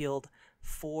eyes peeled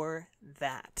for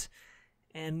that.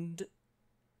 And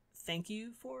thank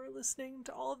you for listening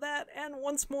to all of that, and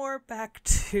once more, back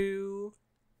to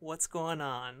what's going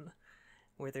on,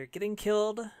 where they're getting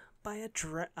killed by a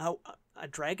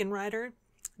dragon rider?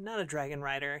 Not a dragon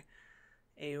rider,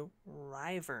 a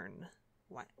wyvern.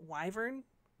 Wyvern?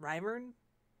 Wyvern?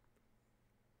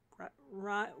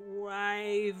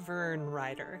 Wyvern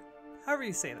rider. However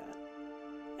you say that.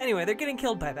 Anyway, they're getting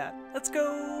killed by that. Let's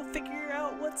go figure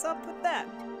out what's up with that.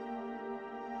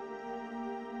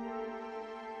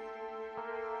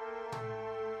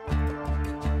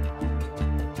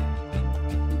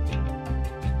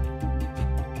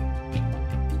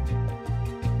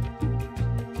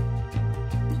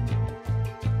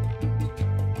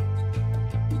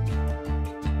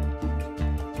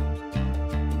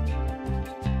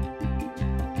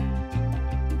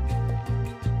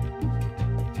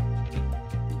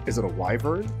 Is it a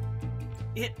wyvern?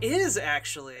 It is,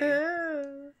 actually.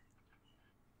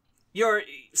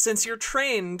 Since you're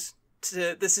trained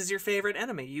to this is your favorite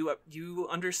enemy, you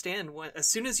understand as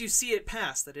soon as you see it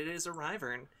pass that it is a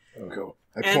wyvern. Okay.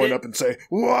 I point up and say,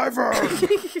 wyvern!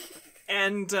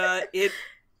 And it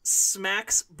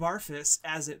smacks Barfus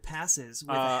as it passes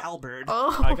with a halberd.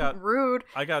 Oh, rude.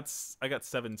 I got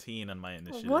 17 on my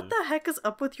initiative. What the heck is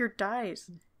up with your dice?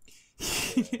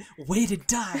 Way to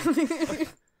die.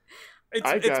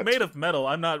 It's made of metal.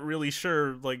 I'm not really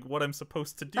sure what I'm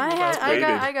supposed to do.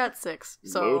 I got 6.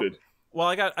 So Loaded. Well,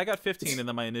 I got 15 and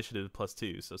then my initiative plus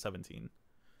 2, so 17.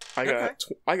 I got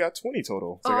 20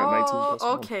 total. So I got 19 plus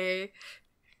 1. Okay.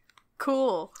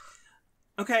 Cool.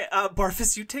 Okay,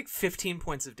 Barfus, you take 15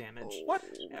 points of damage. What?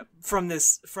 From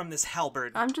this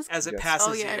halberd as it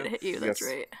passes you. Oh yeah, it hit you. That's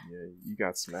right. Yeah, you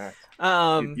got smacked.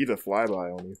 You did a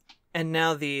flyby on you. And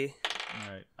now the...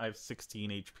 Alright, I have 16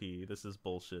 HP. This is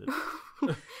bullshit.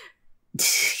 If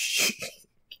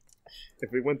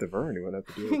we went to Verne, we wouldn't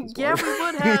have to do it. Yeah, we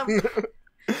would have.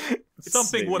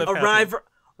 Something would have a happened.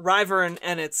 wyvern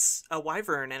and its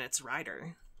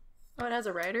rider. Oh, it has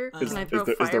a rider? Is Can I throw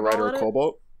the rider a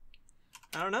kobold?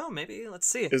 I don't know, maybe. Let's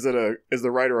see. Is the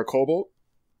rider a kobold?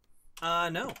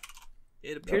 No.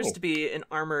 It appears to be an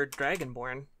armored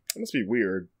dragonborn. That must be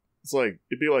weird. It'd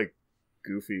be like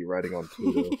Goofy riding on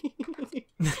Pluto.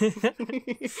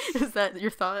 Is that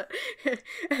your thought?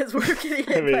 As we're getting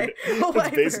hit by a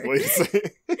wyvern. Basically.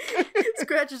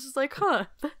 Scratch is just like, huh,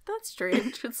 that's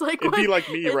strange. It's like it'd be like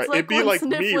me, right? It'd be like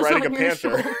me riding a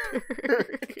panther.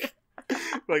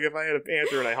 Like if I had a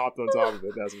panther and I hopped on top of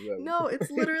it, that's what that would. No,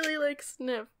 it's literally like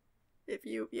Sniff. If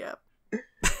you, yeah.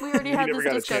 We already had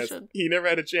this discussion. He never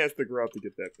had a chance to grow up to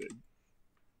get that big.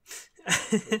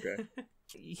 Okay.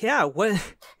 Yeah,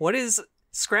 what is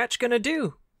Scratch gonna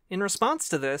do in response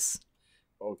to this?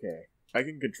 Okay. I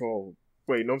can control...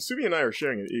 Wait, Nomsumi and I are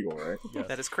sharing an eagle, right? Yes.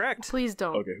 That is correct. Please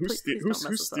don't. Okay, who's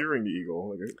steering the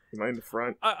eagle? Am I in the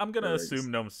front? I'm gonna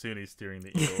assume Nomsuni's steering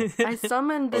the eagle. I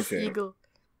summoned this eagle.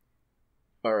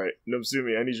 Alright,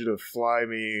 Nomsumi, I need you to fly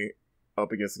me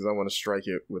up against because I want to strike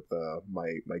it with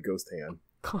my ghost hand.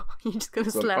 You're just gonna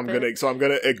slap it. So I'm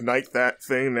gonna ignite that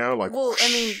thing now, like... Well, I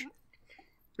mean...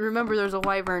 remember, there's a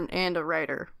wyvern and a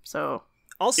rider, so...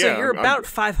 Also, Yeah, you're about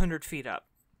 500 feet up.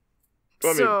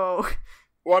 Well,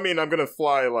 I mean, I'm gonna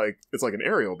fly, like, it's like an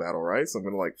aerial battle, right? So I'm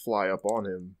gonna, like, fly up on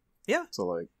him. Yeah. To,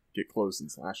 like, get close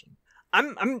and slash him.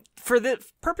 I'm for the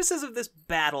purposes of this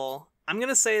battle, I'm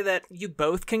gonna say that you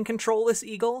both can control this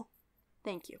eagle.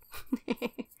 Thank you.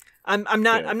 I'm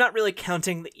not really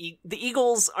counting the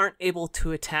eagles aren't able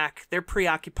to attack. They're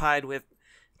preoccupied with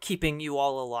keeping you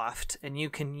all aloft, and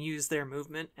you can use their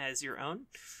movement as your own.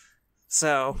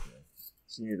 So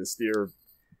you need to steer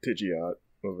Pidgeot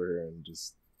over here and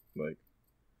just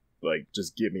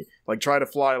just get me, like, try to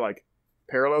fly like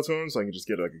parallel to him, so I can just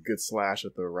get like a good slash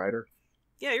at the rider.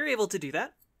 Yeah, you're able to do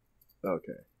that.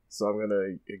 Okay, so I'm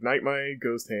gonna ignite my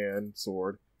ghost hand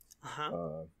sword,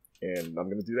 Uh-huh. and I'm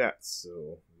gonna do that.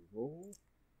 So roll.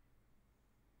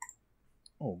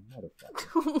 Oh,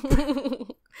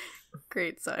 motherfucker!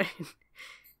 Great sign.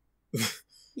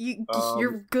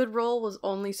 Your good roll was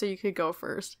only so you could go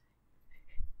first.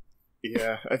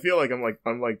 Yeah, I feel like I'm like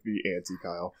the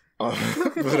anti-Kyle. But,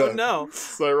 Oh no!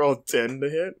 So I roll 10 to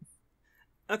hit.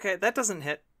 Okay, that doesn't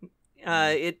hit.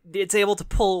 It's able to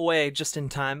pull away just in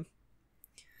time.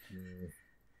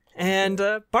 And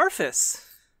Barfus.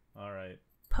 All right.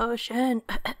 Potion.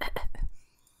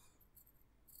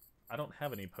 I don't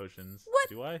have any potions. What?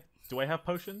 Do I? Do I have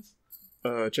potions?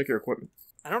 Check your equipment.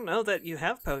 I don't know that you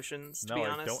have potions, to be No,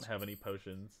 honest. I don't have any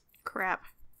potions. Crap.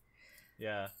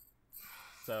 Yeah.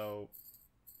 So,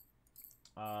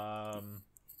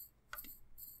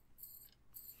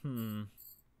 You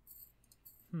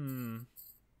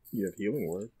have healing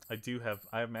word. I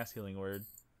have mass healing word.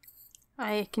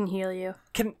 I can heal you.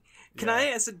 Can I,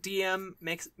 as a DM,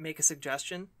 make a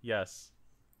suggestion? Yes.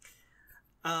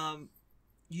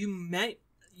 You might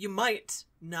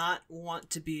not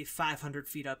want to be 500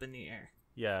 feet up in the air.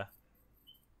 Yeah.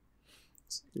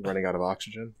 You're running out of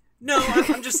oxygen. No,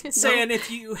 I'm just saying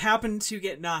if you happen to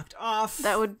get knocked off,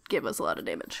 That would give us a lot of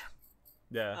damage.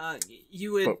 Yeah.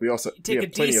 you would But we take a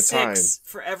have plenty of time. d6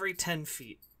 for every 10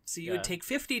 feet. So you would take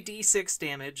 50 d6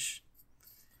 damage.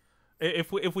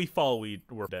 If we fall,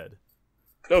 we're dead.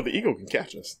 No, the eagle can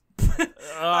catch us.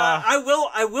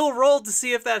 I will roll to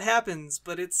see if that happens,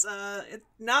 but it's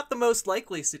not the most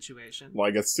likely situation.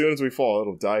 Like, as soon as we fall,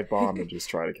 it'll dive bomb and just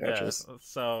try to catch us.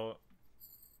 So,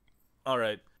 all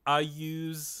right. I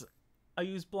use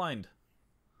blind.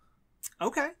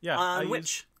 Okay. Yeah. On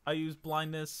which? I use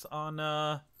blindness on.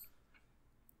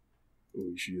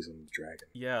 Ooh, you should use it on the dragon.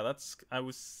 Yeah, that's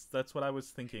what I was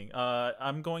thinking.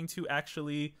 I'm going to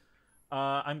actually,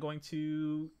 I'm going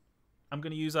to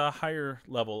use a higher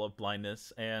level of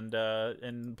blindness and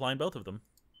blind both of them.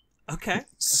 Okay.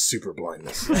 Super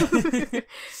blindness.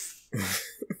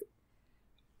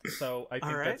 So I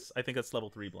think that's level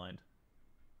 3 blind.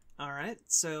 All right.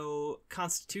 So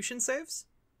Constitution saves.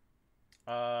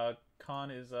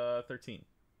 Con is 13.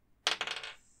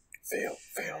 Fail.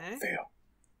 Okay.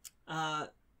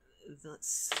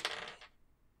 Let's see.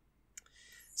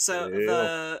 So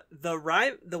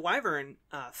the wyvern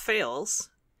fails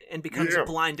and becomes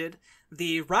blinded.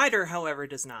 The rider, however,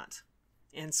 does not.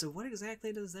 And so, what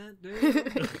exactly does that do?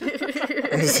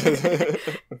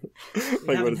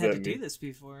 We haven't had to do this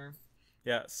before.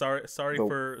 Yeah, sorry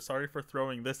for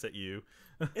throwing this at you.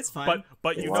 It's fine.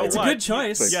 But you know it's what? a good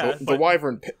choice. Like, the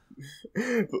wyvern,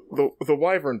 the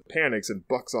wyvern panics and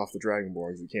bucks off the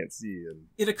dragonborn because he can't see. And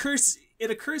it occurs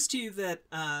to you that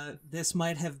this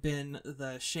might have been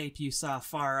the shape you saw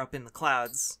far up in the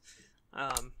clouds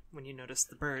when you noticed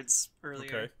the birds earlier.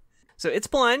 Okay. So it's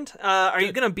blind. Are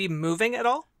you going to be moving at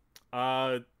all?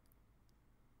 I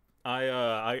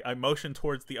motion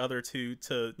towards the other two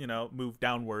to move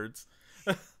downwards.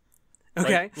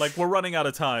 Okay. Like we're running out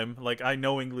of time. Like I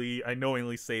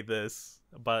knowingly say this,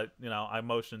 but I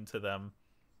motion to them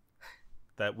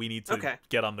that we need to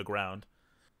get on the ground.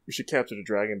 We should capture the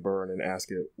dragonborn and ask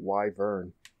it, why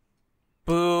Verne?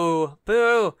 Boo!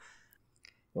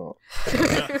 Oh.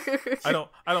 I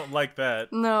don't like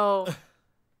that. No.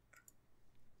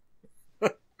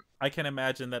 I can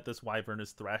imagine that this wyvern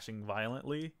is thrashing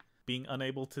violently, being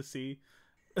unable to see.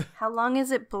 How long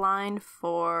is it blind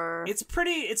for? It's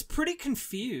pretty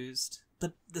confused.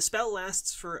 The spell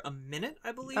lasts for a minute,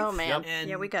 I believe. Oh man, and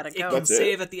yeah, we gotta go. It can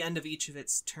save at the end of each of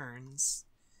its turns.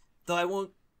 Though I won't.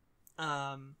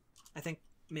 I think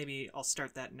maybe I'll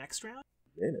start that next round.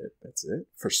 Minute. That's it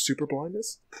for super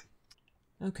blindness.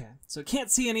 Okay, so it can't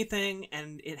see anything,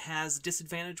 and it has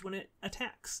disadvantage when it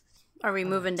attacks. Are we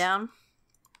moving down?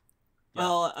 Yeah.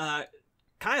 Well,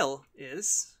 Kyle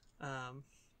is.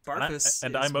 Barfus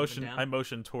and is I moving down.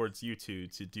 motion towards you two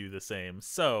to do the same.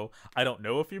 So I don't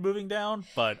know if you're moving down,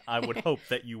 but I would hope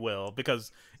that you will,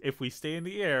 because if we stay in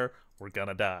the air, we're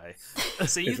gonna die.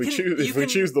 So you if we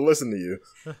choose to listen to you,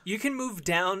 you can move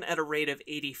down at a rate of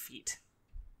 80 feet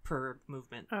per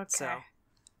movement. Okay. So,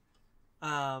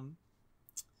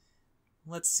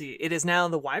 let's see. It is now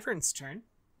the Wyvern's turn,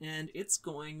 and it's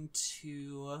going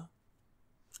to.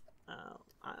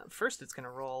 First, it's going to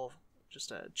roll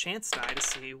just a chance die to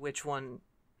see which one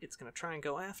it's going to try and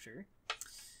go after.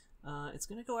 It's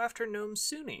going to go after Gnome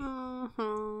Suni.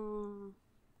 Mm-hmm.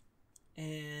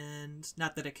 And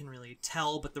not that it can really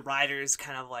tell, but the rider's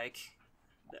kind of like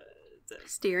the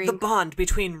Steering. the bond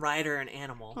between rider and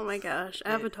animal. Oh my gosh,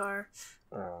 Avatar.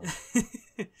 Don't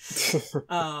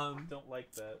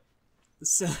like that.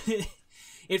 So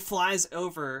it flies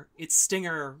over, its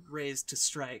stinger raised to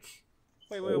strike.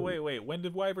 Wait. When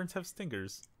did wyverns have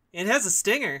stingers? It has a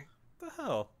stinger. What the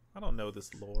hell? I don't know this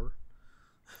lore.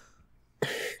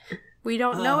 We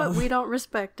don't know it, we don't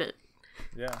respect it.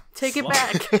 Yeah. Take it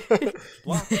back.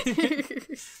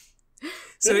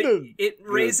 So it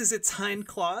raises its hind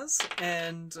claws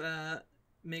and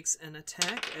makes an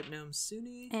attack at Gnome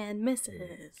Suni. And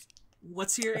misses.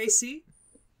 What's your AC?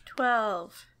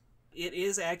 12. It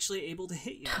is actually able to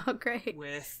hit you. Oh, great.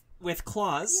 With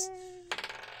claws.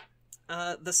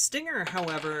 The stinger,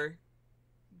 however,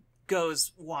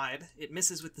 goes wide. It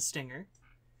misses with the stinger.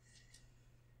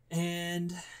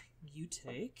 And you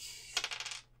take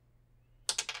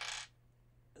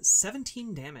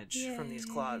 17 damage from these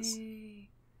claws,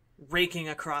 raking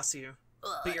across you.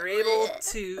 But you're able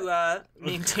to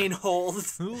maintain hold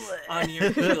on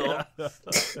your heel.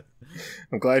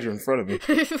 I'm glad you're in front of me.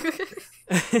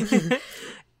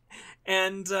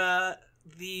 And the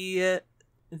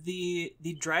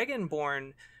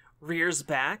Dragonborn rears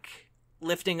back,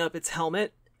 lifting up its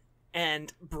helmet,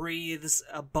 and breathes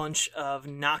a bunch of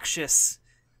noxious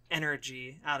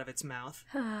energy out of its mouth.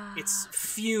 Its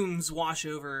fumes wash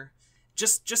over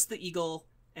just the eagle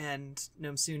and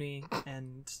Gnome Suni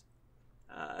and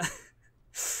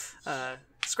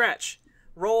Scratch.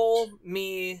 Roll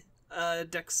me a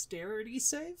dexterity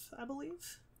save, I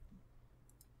believe.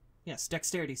 Yes,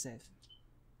 dexterity save.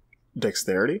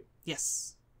 Dexterity?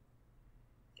 Yes.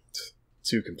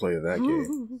 2 can play that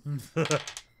game.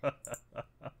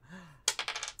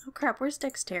 Oh crap, where's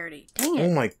dexterity? Dang it. Oh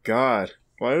my god.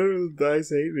 Why do the dice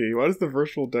hate me? Why does the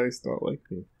virtual dice not like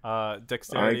me?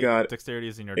 Dexterity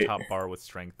is in your top bar with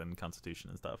strength and constitution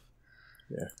and stuff.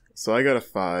 Yeah. So I got a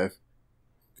 5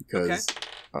 because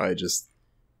I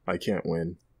can't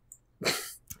win.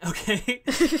 Okay.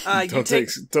 Don't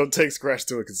take Scratch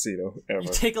to a casino ever.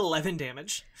 You take 11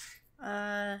 damage.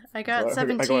 I got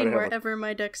 17 wherever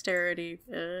my dexterity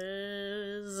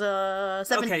is.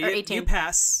 7 okay, or 18. You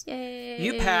pass. Yay.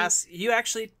 You pass. You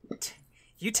actually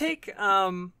you take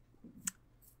 3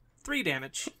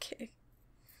 damage. Okay.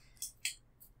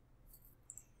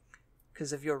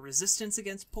 Because of your resistance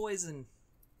against poison.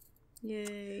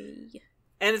 Yay.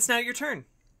 And it's now your turn.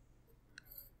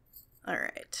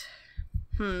 Alright.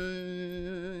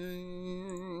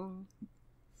 1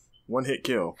 hit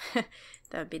kill.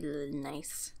 That would be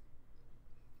nice.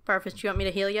 Barfus, do you want me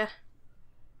to heal ya?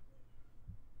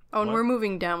 Oh, and we're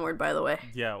moving downward, by the way.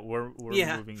 Yeah, we're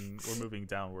moving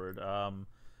downward.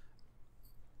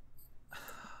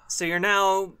 So you're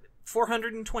now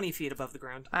 420 feet above the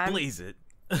ground. Blaze it.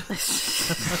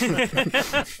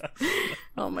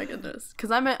 Oh my goodness. Because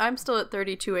I'm still at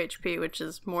 32 HP, which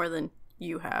is more than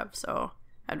you have, so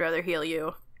I'd rather heal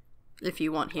you if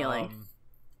you want healing.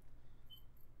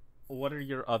 What are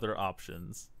your other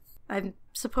options? I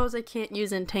suppose I can't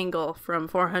use Entangle from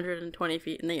 420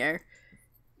 feet in the air.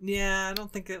 Yeah, I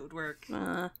don't think it would work.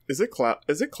 Is it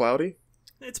cloudy?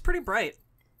 It's pretty bright.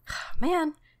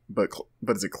 Man. But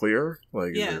is it clear?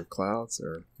 Like, yeah. Is there clouds?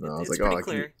 Or no? I was it's like, pretty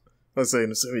clear. I was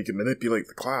saying, so you can manipulate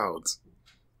the clouds.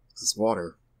 It's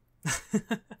water.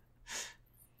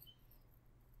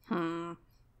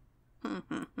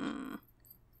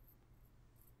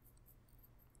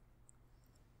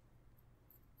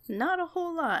 Not a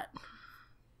whole lot.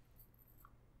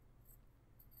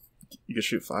 You could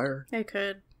shoot fire. I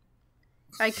could.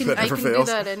 I can do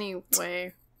that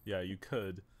anyway. Yeah, you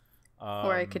could.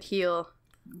 Or I could heal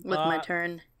with my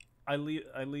turn. I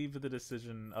leave the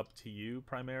decision up to you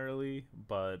primarily,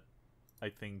 but I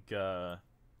think it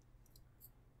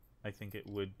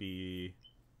would be.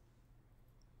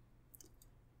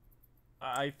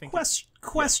 I think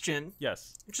question.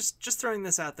 Yes. Just throwing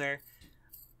this out there.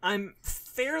 I'm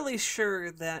fairly sure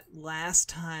that last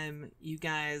time you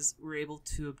guys were able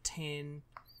to obtain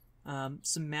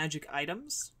some magic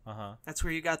items. Uh-huh. That's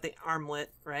where you got the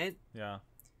armlet, right? Yeah.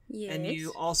 Yes. And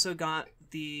you also got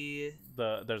there's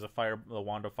the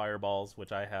wand of fireballs,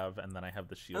 which I have, and then I have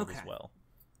the shield as well.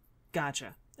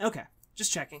 Gotcha. Okay.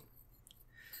 Just checking.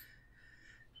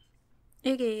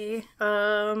 Okay.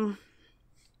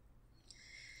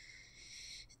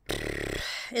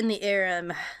 In the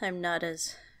air, I'm not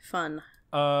as fun.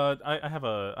 I have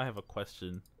a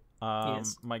question.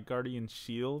 Yes. My guardian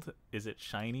shield, is it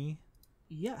shiny?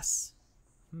 Yes.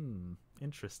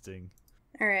 Interesting.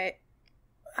 All right.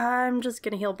 I'm just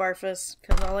gonna heal Barfus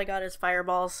because all I got is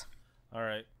fireballs. All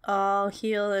right. I'll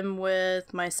heal him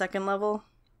with my second level,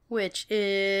 which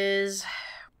is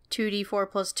 2d4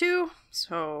 plus 2.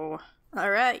 So,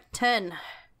 all right, 10.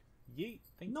 Yeet.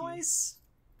 Thank you. Nice.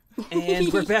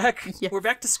 And we're back. Yes. We're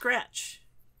back to scratch.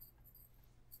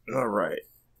 All right.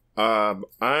 I'm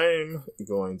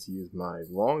going to use my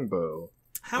longbow.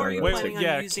 How are you Wait, planning on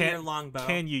yeah, using your longbow?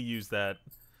 Can you use that?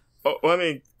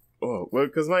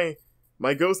 Because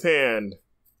my ghost hand.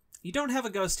 You don't have a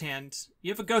ghost hand.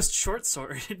 You have a ghost short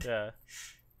sword. Yeah.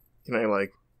 Am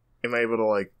I able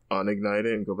to unignite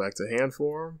it and go back to hand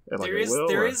form? There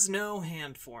is no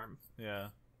hand form. Yeah.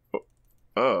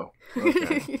 Oh.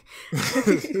 Okay.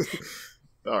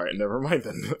 All right, never mind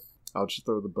then. I'll just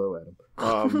throw the bow at him.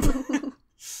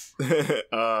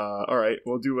 All right,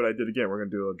 we'll do what I did again. We're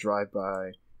gonna do a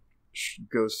drive-by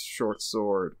ghost short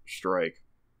sword strike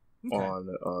on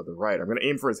the right. I'm gonna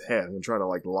aim for his head. I'm gonna try to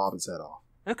lob his head off.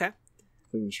 Okay.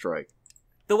 Clean strike.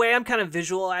 The way I'm kind of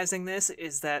visualizing this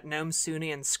is that Gnome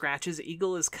Suni and Scratch's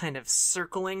eagle is kind of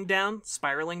circling down,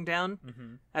 spiraling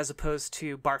down, as opposed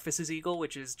to Barfus's eagle,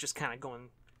 which is just kind of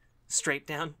going straight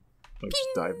down. Just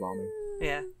dive bombing.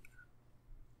 Yeah.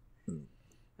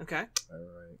 Okay. All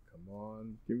right, come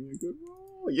on, give me a good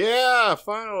roll. Yeah,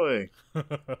 finally.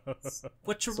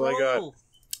 What's your So I roll? got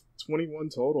 21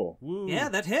 total. Woo. Yeah,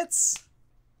 that hits.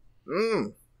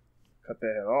 Cut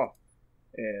that head off.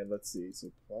 And let's see, so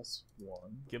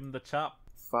 +1. Give him the chop.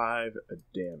 5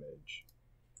 damage.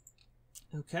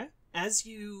 Okay. As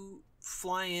you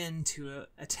fly in to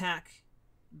attack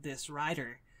this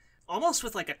rider, almost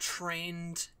with a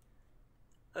trained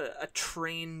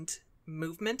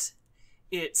movement,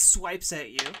 it swipes at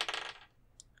you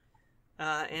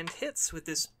and hits with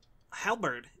this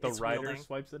halberd. The it's rider wielding.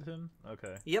 swipes at him?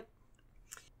 Okay. Yep.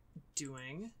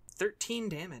 Doing 13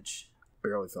 damage.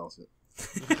 Barely felt it.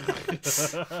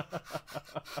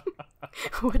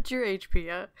 What's your HP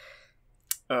at?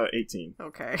 18.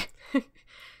 Okay.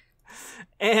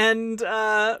 And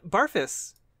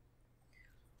Barfus.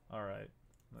 All right.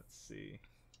 Let's see.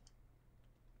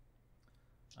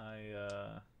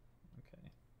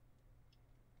 Okay.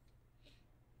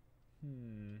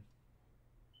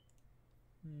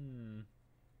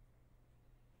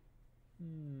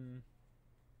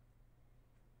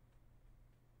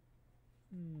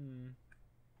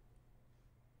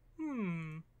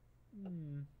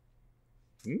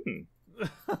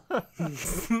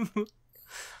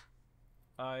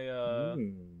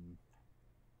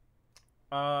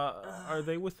 Are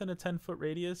they within a 10-foot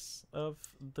radius of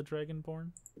the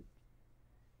Dragonborn?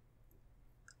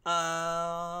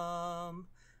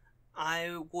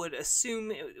 I would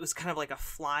assume it was kind of like a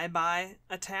flyby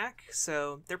attack,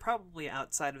 so they're probably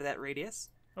outside of that radius.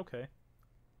 Okay.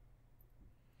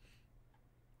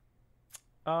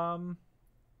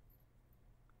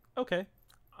 Okay.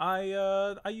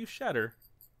 I use Shatter.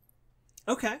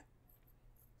 Okay.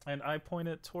 And I point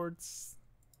it towards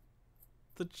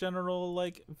the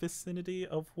general vicinity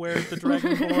of where the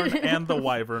Dragonborn and the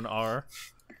Wyvern are.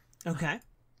 Okay.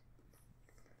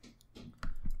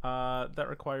 That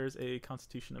requires a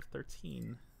Constitution of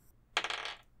 13.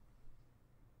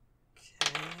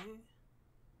 Okay.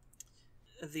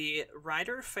 The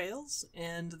rider fails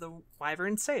and the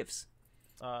wyvern saves.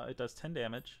 It does 10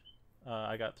 damage.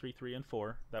 I got 3, 3, and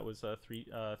 4. That was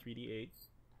 3d8.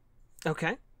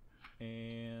 Okay.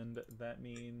 And that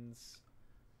means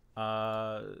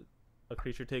a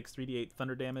creature takes 3d8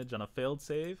 thunder damage on a failed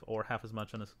save, or half as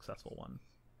much on a successful one.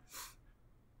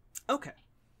 Okay.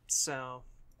 So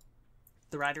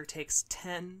the rider takes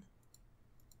 10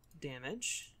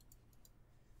 damage,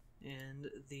 and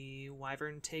the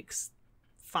wyvern takes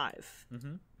 5.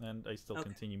 And I still Okay.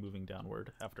 continue moving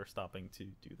downward after stopping to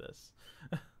do this.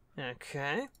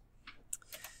 Okay.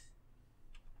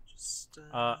 Just,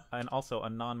 and also, a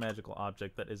non-magical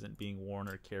object that isn't being worn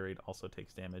or carried also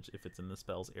takes damage if it's in the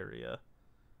spell's area.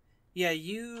 yeah,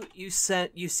 you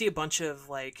see a bunch of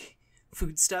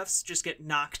foodstuffs just get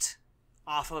knocked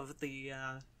off of the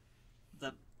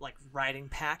riding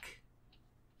pack.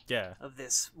 Yeah. of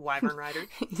this wyvern rider.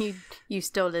 You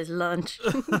stole his lunch.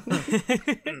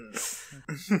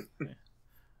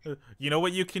 You know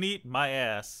what you can eat? My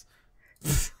ass.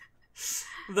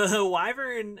 The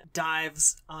wyvern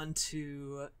dives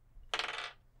onto, let's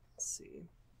see,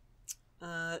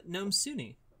 Gnome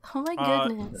Suni. Oh my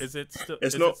goodness. Is it still?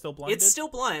 It's Is no- it still blinded? It's still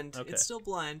blind. Okay. It's still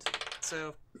blind.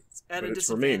 So it's at But a it's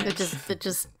remaining.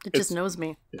 disadvantage. It just knows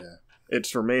me. Yeah.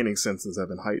 Its remaining senses have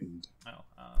been heightened. Oh,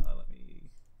 let me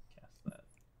cast that.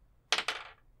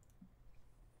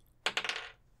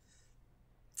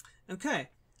 Okay.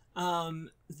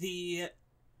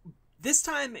 This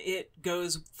time it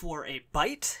goes for a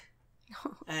bite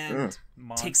and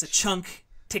takes a chunk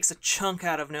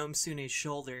out of Gnome Suni's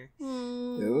shoulder.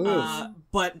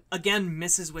 But again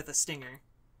misses with a stinger.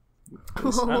 I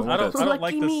don't like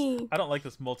Lucky this. me. I don't like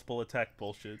this multiple attack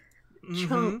bullshit.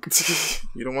 Chunk.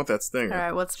 You don't want that stinger.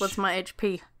 Alright, what's my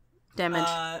HP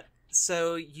damage?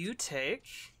 So you take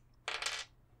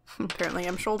Apparently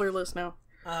I'm shoulderless now.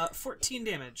 14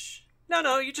 damage.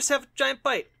 No, you just have a giant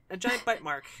bite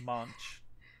mark. Munch.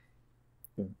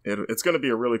 It's going to be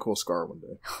a really cool scar one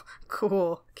day.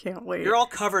 Cool. Can't wait. You're all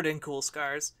covered in cool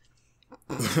scars.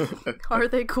 Are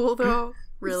they cool though?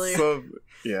 Really? So,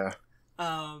 yeah.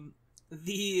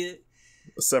 The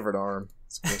A severed arm.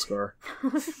 It's a cool scar.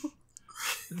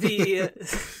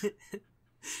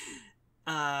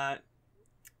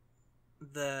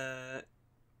 the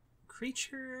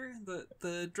creature,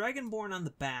 the dragonborn on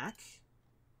the back,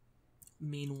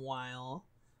 meanwhile,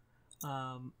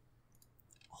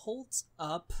 holds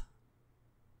up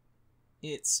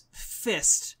its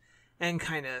fist and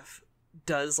kind of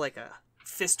does like a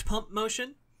fist pump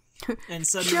motion, and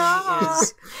suddenly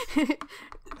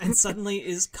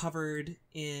is covered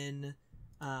in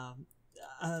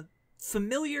a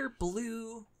familiar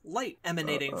blue light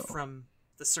emanating from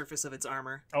the surface of its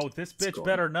armor. Oh, this bitch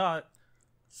better not.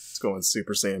 It's going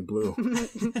Super Saiyan Blue.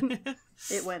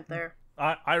 It went there.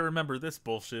 I remember this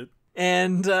bullshit.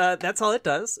 And that's all it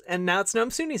does. And now it's Gnome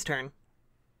Suni's turn.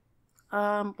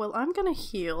 Well, I'm gonna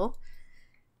heal.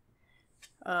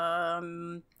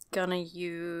 Gonna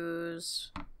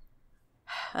use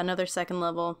another second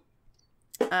level.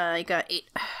 I got 8.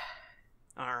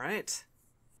 All right.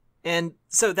 And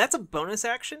so that's a bonus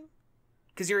action?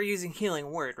 Because you're using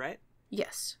Healing Word, right?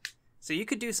 Yes. So you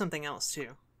could do something else,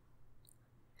 too.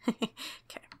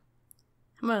 Okay.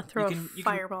 I'm gonna throw You can- a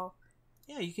fireball.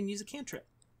 Yeah, you can use a cantrip.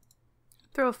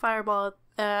 Throw a fireball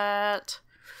at...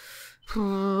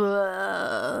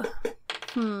 Let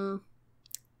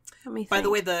me think. By the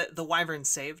way, the wyvern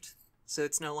saved, so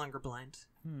it's no longer blind.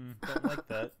 Don't like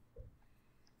that.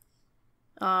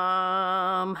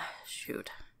 Shoot.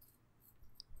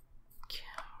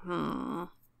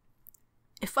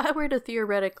 If I were to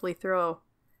theoretically throw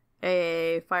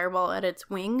a fireball at its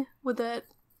wing, would that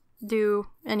do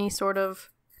any sort of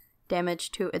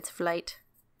damage to its flight?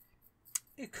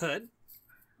 It could.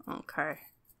 Okay.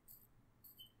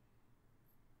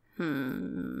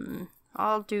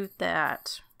 I'll do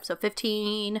that. So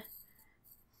 15.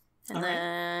 And All right.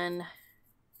 then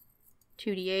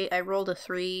 2d8. I rolled a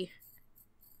 3.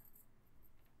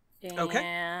 Okay.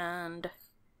 And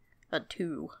a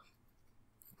 2.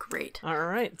 Great. All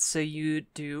right, so you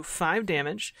do 5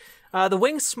 damage. The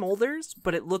wing smolders,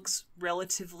 but it looks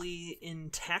relatively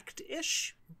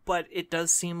intact-ish, but it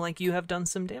does seem like you have done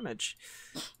some damage.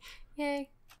 Yay.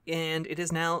 And it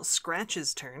is now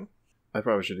Scratch's turn. I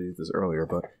probably should have used this earlier,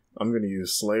 but I'm going to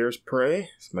use Slayer's Prey.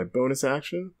 It's my bonus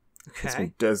action. It's Okay.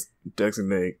 going to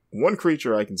designate one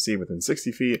creature I can see within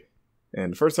 60 feet,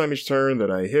 and the first time each turn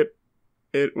that I hit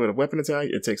it with a weapon attack,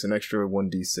 it takes an extra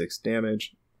 1d6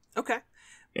 damage, Okay.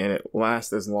 and it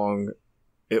lasts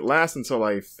until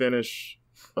I finish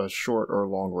a short or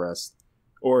long rest,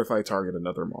 or if I target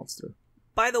another monster.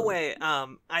 By the way,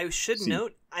 I should See.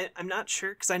 note, I'm not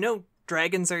sure, because I know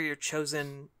dragons are your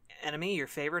chosen enemy, your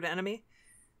favorite enemy.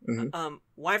 Mhm.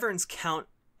 Wyverns count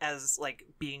as, like,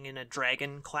 being in a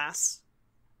dragon class.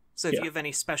 So if Yeah. you have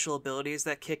any special abilities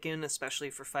that kick in, especially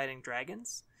for fighting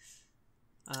dragons,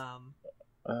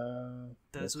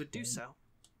 those would do so.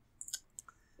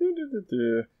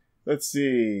 Let's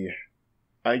see.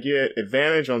 I get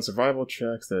advantage on survival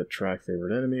checks that track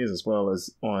favorite enemies, as well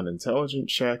as on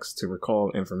intelligence checks to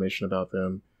recall information about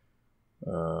them.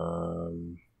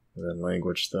 And then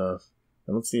language stuff.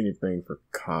 I don't see anything for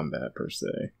combat per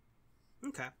se.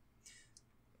 Okay.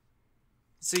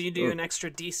 So you do an extra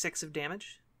d6 of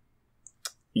damage?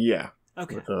 Yeah.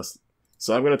 Okay. With us.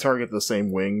 So I'm going to target the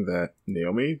same wing that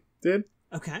Naomi did,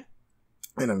 Okay.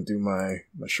 and I'm doing my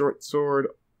short sword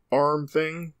arm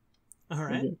thing. All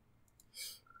right.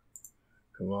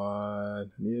 Come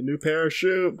on. I need a new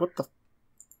parachute. What the?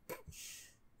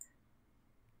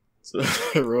 So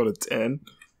I rolled a 10.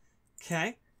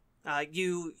 Okay.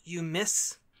 You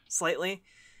miss slightly,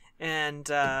 and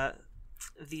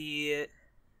the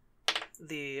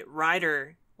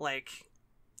rider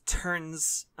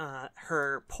turns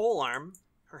her pole arm,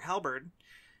 her halberd,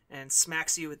 and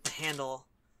smacks you with the handle,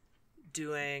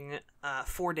 doing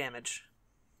 4 damage.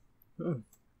 Oh.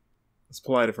 It's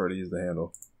polite of her to use the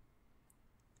handle.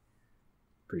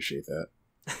 Appreciate that.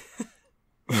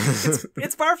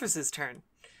 It's Barfus's turn.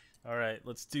 All right,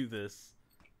 let's do this.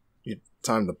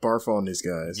 Time to barf on these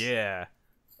guys. Yeah.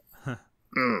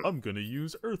 I'm gonna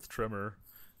use Earth Tremor.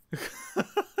 I'm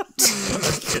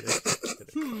kidding.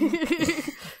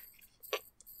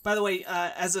 By the way,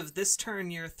 as of this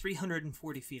turn, you're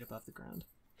 340 feet above the ground.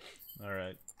 All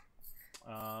right.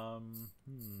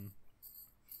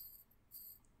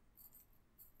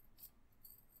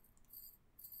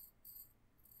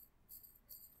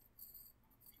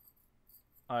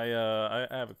 I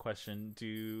have a question.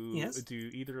 Do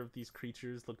either of these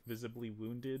creatures look visibly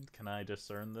wounded? Can I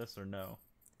discern this or no?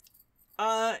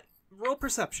 Roll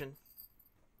perception.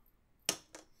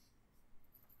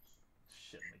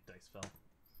 Shit, my dice fell.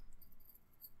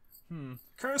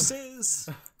 Curses!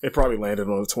 It probably landed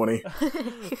on a 20.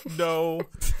 No.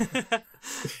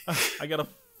 I got a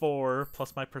 4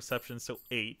 plus my perception, so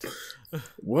 8.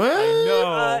 What? I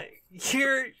know.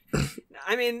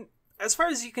 I mean, as far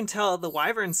as you can tell, the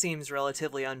wyvern seems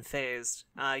relatively unfazed.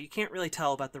 You can't really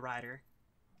tell about the rider.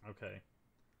 Okay.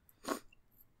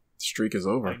 Streak is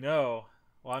over. I know.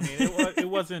 Well, I mean, it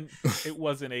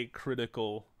wasn't a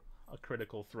critical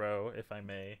throw, if I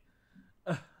may.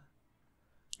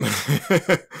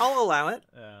 I'll allow it.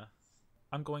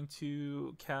 I'm going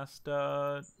to cast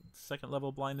 2nd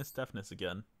level blindness deafness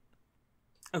again.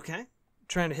 Okay.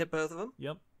 Trying to hit both of them.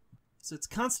 Yep. So it's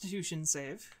Constitution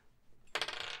save.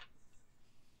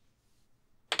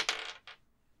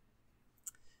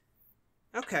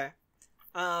 Okay.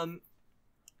 The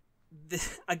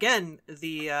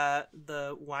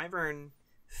wyvern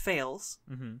fails,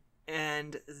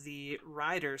 and the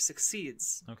rider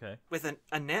succeeds. Okay. With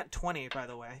a nat 20, by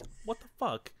the way. What the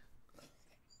fuck?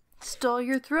 Stole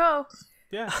your throw.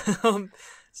 Yeah.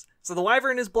 So the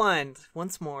wyvern is blind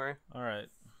once more. All right.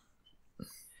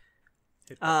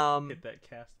 Hit that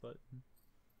cast button.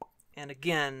 And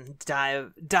again,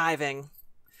 diving.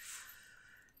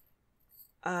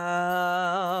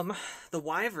 The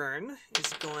wyvern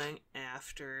is going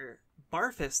after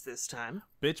Barfus this time.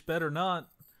 Bitch better not.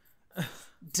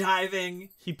 Diving.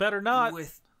 He better not.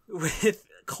 With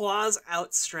claws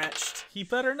outstretched. He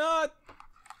better not.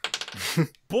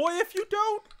 Boy, if you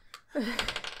don't.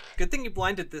 Good thing you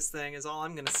blinded this thing is all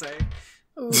I'm gonna say.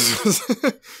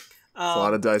 A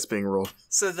lot of dice being rolled.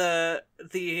 So the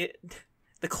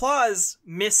claws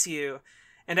miss you,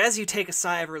 and as you take a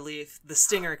sigh of relief, the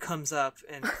stinger comes up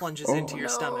and plunges into your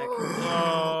stomach.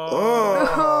 Oh,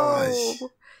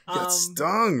 got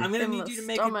stung. I'm gonna need you to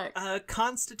make a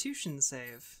Constitution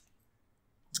save.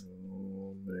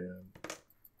 Oh man,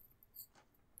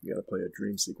 you gotta play a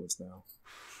dream sequence now.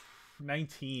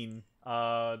 19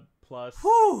 plus.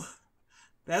 Whew,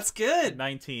 that's good.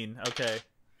 19. Okay.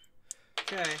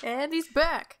 And he's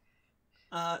back.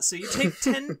 So you take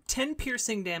 10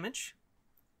 piercing damage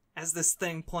as this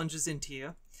thing plunges into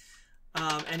you.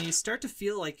 And you start to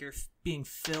feel like you're being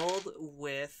filled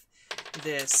with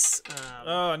this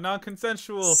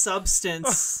non-consensual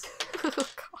substance.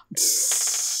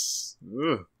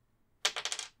 Ugh.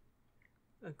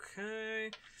 Okay.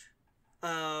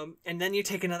 And then you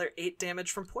take another 8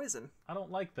 damage from poison. I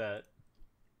don't like that.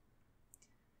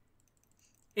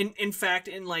 In fact,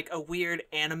 in like a weird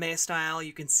anime style,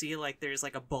 you can see like there's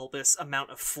like a bulbous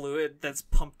amount of fluid that's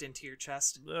pumped into your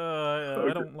chest.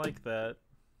 I don't like that.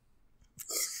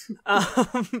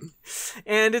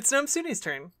 And it's Nomsuni's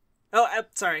turn. Oh,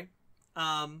 sorry.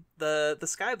 The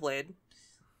Skyblade.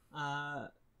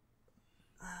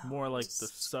 More like the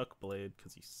suck blade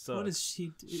because he sucks. What does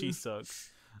she do? She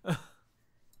sucks.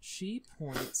 She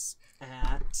points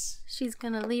at. She's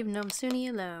gonna leave Nomsuni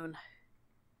alone.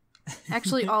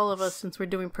 Actually, all of us, since we're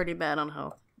doing pretty bad on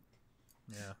health.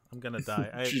 Yeah, I'm gonna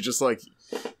die. She just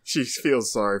she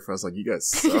feels sorry for us. Like, you guys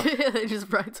suck. They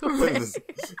just rides away.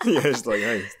 Yeah, it's like,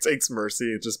 hey, takes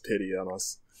mercy. It's just pity on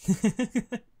us.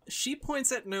 She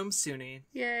points at Nomsuni.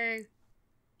 Yay.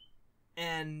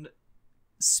 And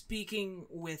speaking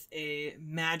with a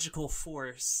magical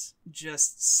force,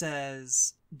 just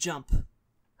says, jump.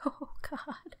 Oh,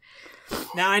 God.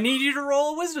 Now I need you to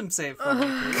roll a wisdom save for me,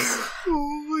 please.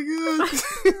 Oh my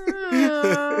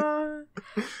god.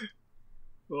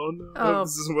 Oh no, Oh.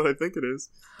 this isn't what I think it is.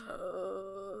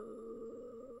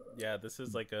 Yeah, this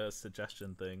is like a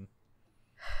suggestion thing.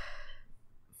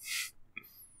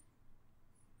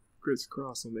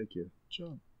 Crisscross will make you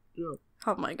jump.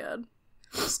 Oh my god.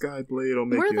 Sky blade will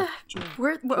make Where you the jump.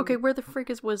 where the frick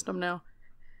is wisdom now?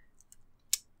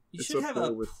 You It's should up have there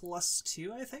a with-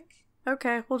 +2, I think.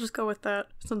 Okay, we'll just go with that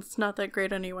since it's not that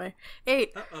great anyway.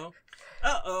 8. Uh-oh.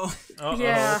 Uh-oh. Uh-oh.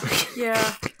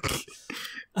 Yeah.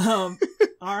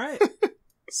 All right.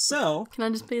 So, Can I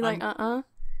just be like, on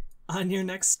your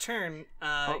next turn,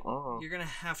 Uh-uh. you're gonna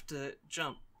have to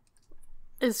jump.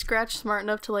 Is Scratch smart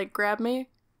enough to like grab me?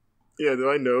 Yeah, do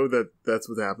I know that that's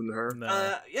what happened to her?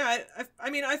 No. Yeah, I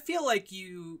mean, I feel like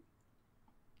you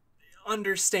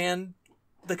understand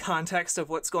the context of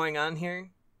what's going on here.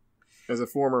 As a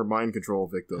former mind control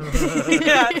victim.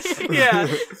 yeah.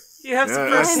 You have some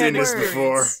Yeah, I've first-hand seen this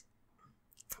experience.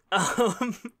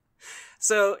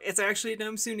 So it's actually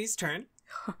Gnome Suni's turn.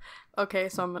 Okay,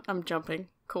 so I'm jumping.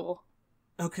 Cool.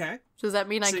 Okay. Does that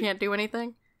mean I So- can't do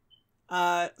anything?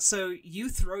 So you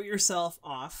throw yourself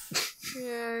off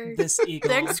Yay. this eagle.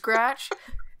 Thanks, Scratch.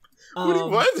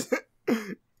 What?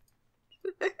 I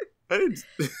didn't.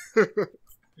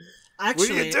 Actually,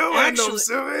 What are you doing, Gnome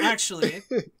Sumi?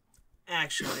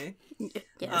 Actually,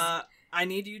 Yes. I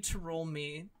need you to roll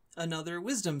me another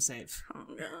wisdom save. Oh,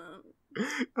 God.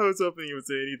 I was hoping you would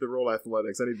say I need to roll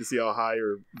athletics. I need to see how high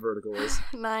your vertical is.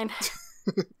 9.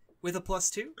 With a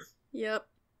 +2? Yep.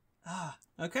 Ah,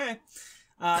 okay.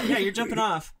 Yeah, you're jumping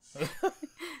off.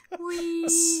 Whee.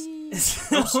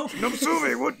 So,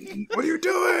 Namsumi, what are you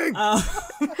doing?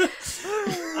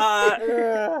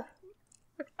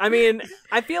 I mean,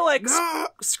 I feel like No!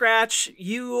 Scratch,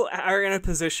 you are in a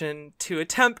position to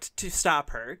attempt to stop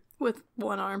her. With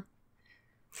one arm.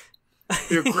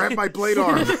 Here, grab my blade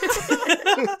arm.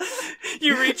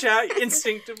 You reach out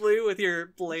instinctively with your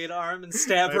blade arm and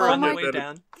stab her Oh on the my way God.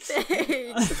 down.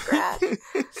 Thanks, Scratch.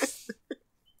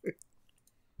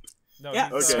 No, Yeah,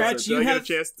 he's, Okay, Scratch, so do you I get have- a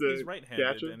chance he's to right-handed,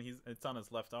 catch him? and it's on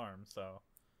his left arm, so...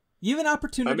 You have an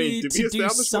opportunity did we to do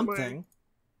establish what my- something.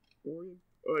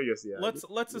 Oh, I guess, yeah. Let's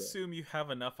Yeah. assume you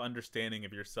have enough understanding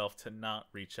of yourself to not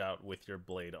reach out with your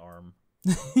blade arm.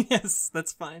 Yes,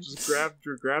 that's fine. Just grab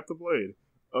the blade.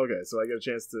 Okay, so I get a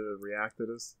chance to react to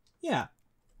this. Yeah.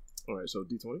 Alright, so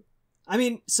D20? I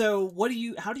mean, so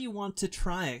how do you want to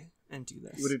try and do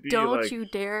this? Would it be Don't like... you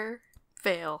dare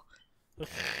fail.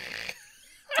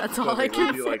 That's all Okay, I can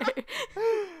would it be say. like-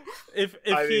 If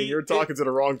I mean, you're talking to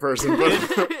the wrong person,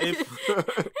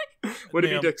 but... Would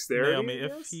it be dexterity? Naomi, I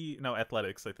if guess? he... No,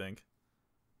 athletics, I think.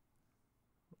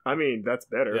 I mean, that's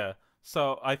better. Yeah.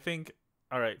 So I think...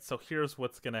 Alright, so here's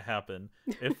what's gonna happen.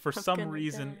 If for I'm some gonna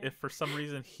reason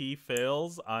die. he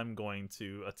fails, I'm going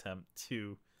to attempt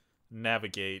to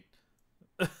navigate.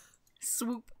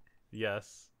 Swoop.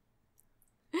 Yes.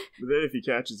 But then if he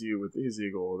catches you with his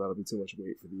eagle, that'll be too much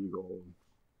weight for the eagle.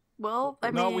 Well, I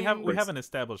mean... No, we haven't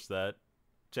established that.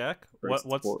 Jack, Breaks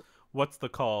the port. what's the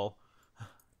call?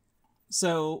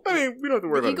 So I mean, we don't have to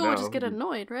worry The about eagle it would now. just get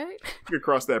annoyed, right? We could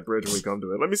cross that bridge when we come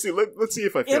to it. Let me see. Let's see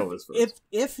if I fail this first.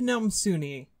 if Gnome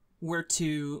Suni were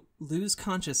to lose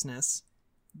consciousness,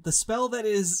 the spell that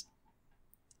is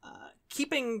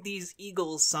keeping these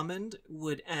eagles summoned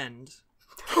would end.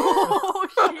 Oh,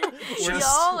 shit. We're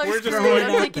Y'all are just screwed. throwing I'm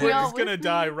out taking there. We're y'all just gonna with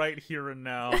die me. right here and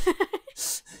now.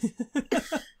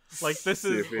 Like this See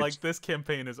is if it's- like this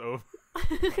campaign is over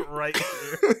right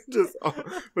here. Just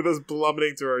with us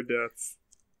plummeting to our deaths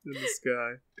in the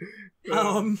sky.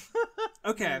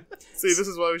 Okay. See, this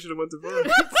is why we should have went to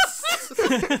Verne.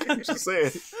 I'm just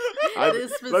saying. This Let the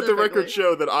specifically. record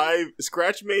show that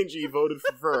Scratch Mangy voted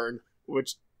for Verne,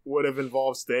 which would have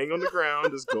involved staying on the ground,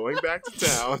 just going back to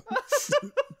town.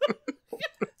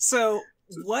 So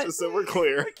what? Just so we're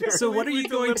clear. So what are We you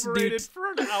going to do? deliberated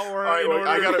for an hour. All right, in look, order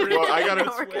I gotta- to- well, I gotta-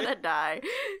 We're gonna die.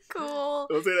 Cool.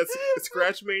 I'll say that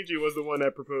Scratch Mangy was the one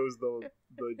that proposed the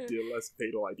less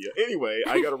fatal idea. Anyway,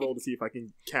 I gotta roll to see if I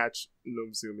can catch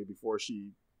Nomsumi before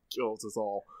she kills us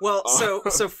all. Well,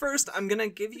 so first I'm gonna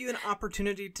give you an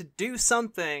opportunity to do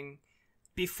something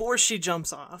before she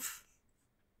jumps off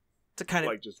to kind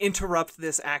of Like just- interrupt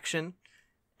this action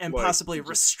and Like, possibly just-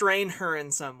 restrain her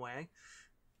in some way.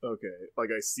 Okay, like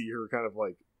I see her kind of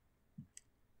like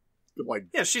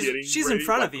Yeah, she's getting in ready,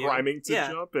 front like, of you. priming to Yeah.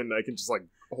 jump, and I can just like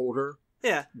hold her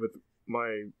Yeah, with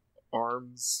my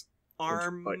arms.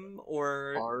 arm like,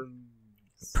 or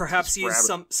Arms. perhaps Just use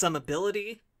grab some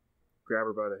ability. grab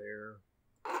her by the hair.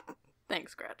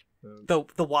 Thanks, Scratch. The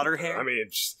water hair. I mean,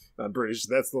 I'm British.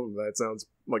 That sounds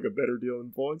like a better deal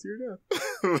than falling to your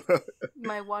death.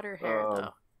 My water hair,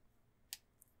 though.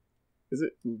 Is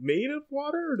it made of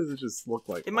water, or does it just look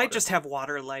like It might just have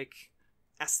water-like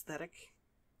aesthetic.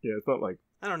 Yeah, it's not like...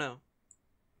 I don't know.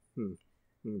 Okay.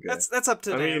 That's up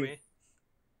to Naomi. mean-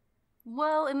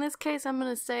 Well, in this case, I'm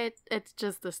gonna say it's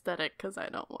just aesthetic because I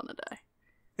don't want to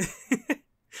die.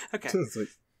 Okay. It's like,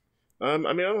 I mean,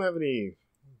 I don't have any...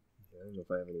 I don't know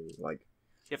if I have any, like,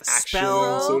 You have a action,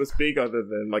 spell. so to speak, other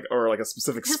than, like, or, like, a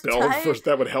specific Just spell tie it-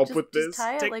 that would help Just- with just this.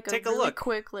 tie it Take- like take a a really look.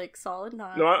 quick, like solid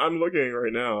knot. No, I'm looking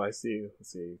right now. I see.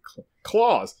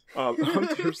 Claws.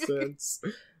 Hunter sense.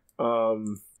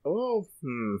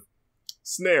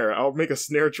 Snare. I'll make a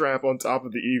snare trap on top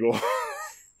of the eagle.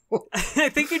 I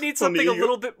think you need On the something a eagle-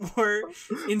 little bit more on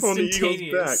the eagle's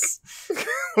instantaneous.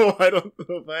 Oh, I don't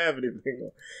know if I have anything.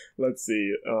 Let's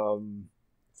see. Don't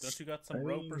you got some I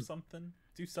rope or mean- something?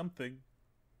 Do something.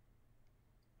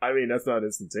 I mean, that's not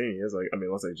instantaneous. Like, I mean,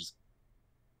 unless I just...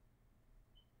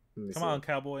 Let me Come see. on,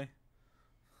 cowboy.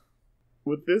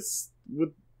 Would this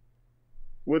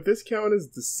count as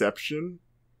deception?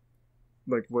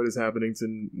 Like what is happening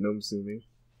to Nomsumi?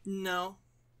 No.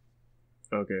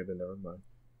 Okay, then never mind.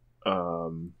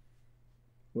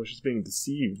 Well, she's being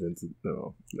deceived into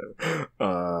no.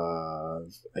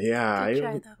 Yeah, I Good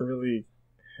try, don't though. really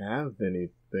have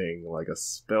anything like a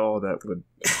spell that would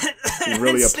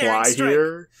really Snaring apply strike.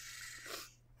 here.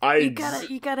 You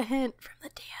got a hint from the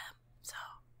DM, so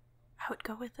I would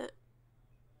go with it.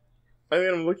 I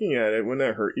mean, I'm looking at it. Wouldn't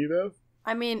that hurt you though?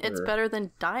 I mean, it's Sure. better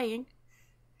than dying.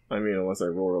 I mean, unless I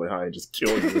roll really high and just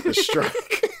kill you with a strike.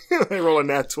 I roll a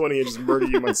nat 20 and just murder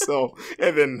you myself.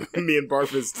 And then me and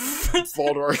Barfus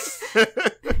Baldor.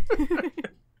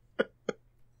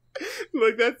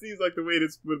 Like, that seems like the way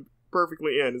this would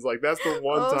perfectly end. It's like, that's the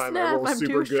one Oh, time I snap, roll I'm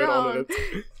super too good on it.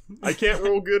 strong. I can't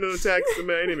roll good on attacks to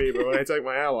my enemy, but when I attack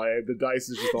my ally, the dice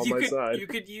is just on my side. You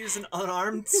could use an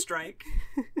unarmed strike.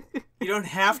 You don't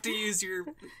have to use your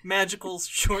magical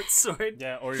short sword.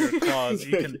 Yeah, or your claws.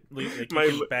 You can,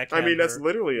 backhand I mean, that's her.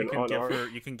 literally an You can give unarmed. her.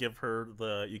 You can give her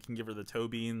the toe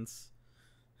beans.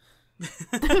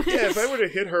 Yeah, if I were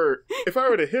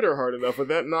to hit her hard enough, would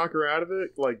that knock her out of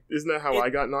it? Like, isn't that how I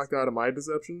got knocked out of my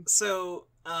deception? So,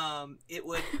 it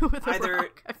would With a either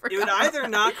rock. I forgot it would about either that.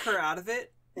 knock her out of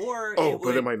it, or Oh, it but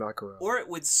would, it might knock her out. or it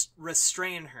would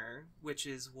restrain her, which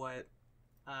is what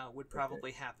would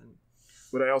probably happen.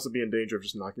 Would I also be in danger of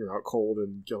just knocking her out cold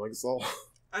and killing us all?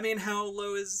 I mean, how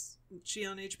low is she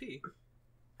on HP?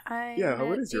 Yeah,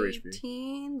 what is your HP?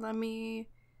 18. Let me.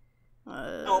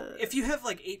 If you have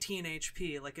like 18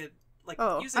 HP,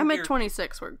 Oh, using I'm your, at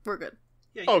 26. We're good.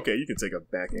 Yeah, Okay, you can take a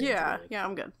backhand. Yeah, to it. yeah,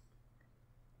 I'm good.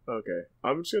 Okay,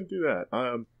 I'm just gonna do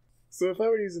that. So if I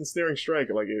were to use ensnaring strike,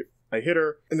 I hit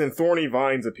her, and then thorny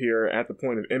vines appear at the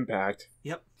point of impact.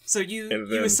 Yep. So you And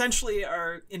then- essentially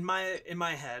are in my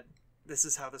head. This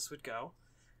is how this would go.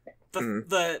 Mhm.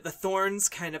 The thorns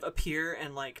kind of appear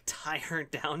and like tie her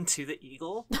down to the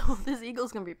eagle. Oh, this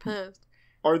eagle's gonna be pissed.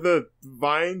 Are the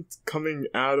vines coming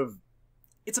out of?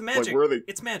 It's a magic. where are they?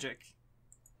 It's magic.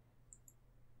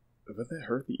 Would that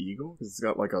hurt the eagle? Because it's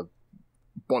got like a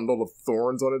bundle of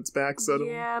thorns on its back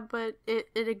suddenly. Yeah, but it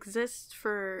exists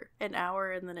for an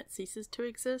hour and then it ceases to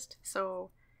exist.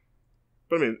 So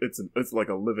But I mean, it's like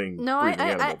a living. no, I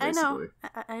breathing animal, I know,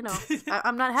 basically. I know.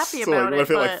 I'm not happy So about like, what it,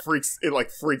 if but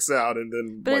it freaks out and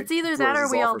then. but like, it's either that throws or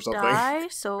us we off all or something. die.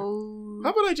 So, How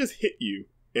about I just hit you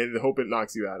and hope it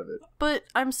knocks you out of it? but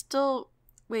I'm still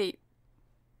wait.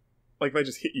 Like if I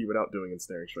just hit you without doing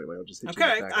ensnaring strike, like I'll just hit you.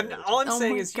 Okay. in the back of the head. All I'm Oh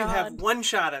saying my is you have God. one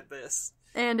shot at this.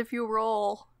 And if you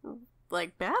roll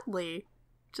like badly,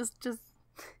 just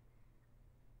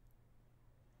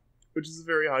Which is a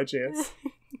very high chance.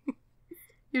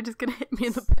 you're just gonna hit me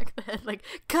in the back of the head. Like,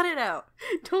 cut it out!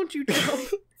 Don't you jump!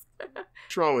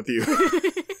 What's wrong with you?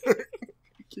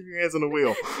 Keep your hands on the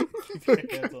wheel. Keep your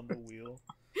hands on the wheel.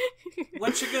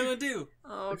 What you gonna do?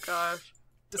 Oh gosh,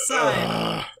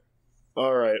 Decide.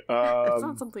 All right. that's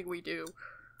not something we do.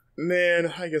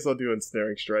 Man, I guess I'll do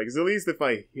ensnaring strike. 'Cause at least if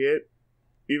I hit,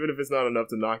 even if it's not enough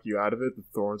to knock you out of it, the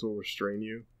thorns will restrain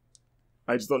you.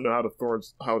 I just don't know how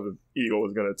the eagle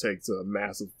is going to take to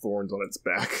massive thorns on its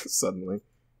back suddenly.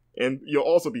 And you'll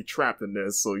also be trapped in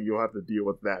this, so you'll have to deal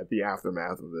with that, the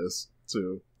aftermath of this,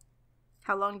 too.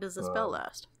 How long does the spell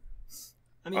last?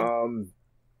 I mean,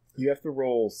 You have to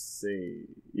roll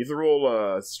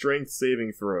a strength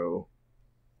saving throw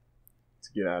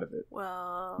to get out of it.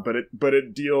 Well, But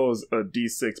it deals a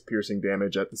d6 piercing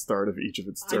damage at the start of each of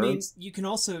its I mean, turns. you can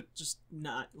also just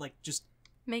not just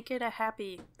make it a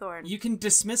happy thorn. you can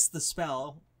dismiss the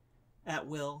spell at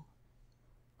will.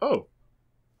 Oh.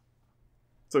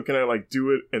 So can I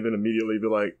do it and then immediately be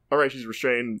like, all right, she's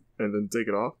restrained, and then take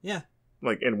it off? Yeah.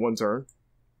 In one turn?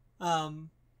 Um.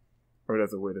 Or would I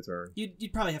have to wait a turn?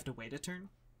 You'd probably have to wait a turn,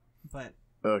 but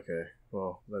Okay,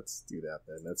 well, let's do that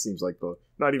then. That seems like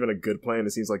not even a good plan.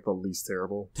 It seems like the least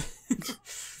terrible.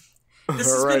 this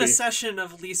has been a session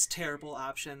of least terrible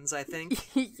options, I think.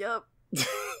 Yup.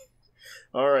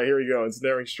 Alright, here we go.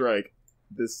 Ensnaring Strike.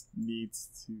 This needs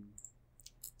to...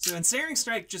 So Ensnaring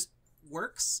Strike just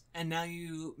works, and now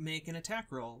you make an attack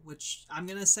roll, which I'm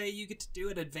going to say you get to do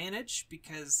at advantage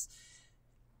because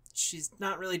she's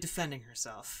not really defending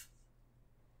herself.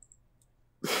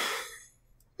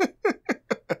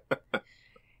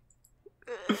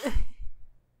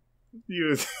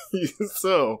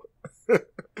 So,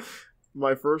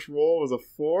 my first roll was a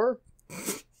 4.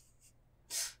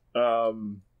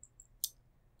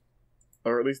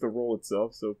 Or at least the roll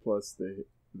itself, so plus the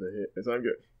hit. So I'm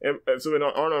good. And so in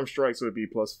unarmed strikes, it would be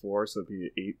 +4, so it'd be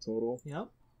 8 total. Yep.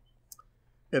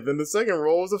 And then the second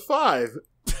roll was a 5,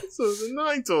 so it's a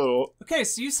 9 total. Okay,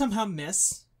 so you somehow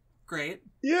miss. Great.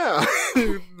 Yeah,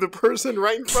 the person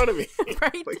right in front of me.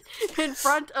 Right in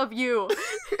front of you.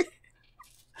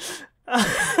 Damn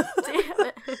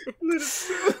it.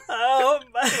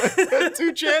 I had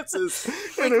 2 chances.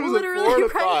 Like, And it was literally a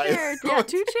 4 right and a 5. there. Yeah,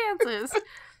 2 chances.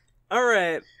 All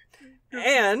right.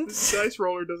 And This dice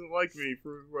roller doesn't like me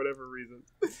for whatever reason.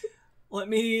 let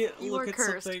me You look are at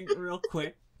cursed. something real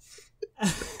quick.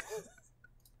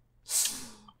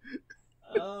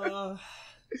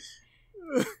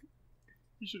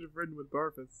 You should have ridden with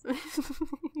Barfus.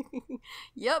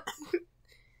 Yep.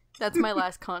 That's my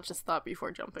last conscious thought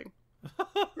before jumping.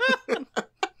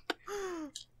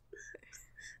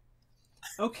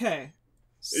 Okay.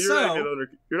 You're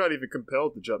not even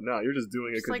compelled to jump now. You're just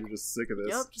doing it Just because like, you're just sick of this.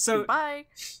 Yep. So- Bye.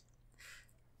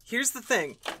 Here's the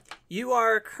thing. You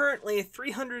are currently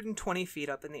 320 feet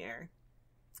up in the air.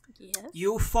 Yes.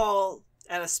 You fall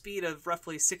at a speed of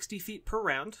roughly 60 feet per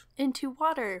round. Into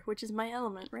water, which is my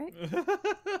element, right? think But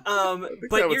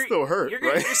that would still hurt,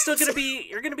 right? You're still gonna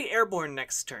be airborne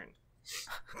next turn.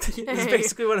 Is Yay.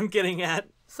 basically what I'm getting at.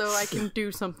 So I can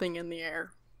do something in the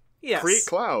air. Yes. Create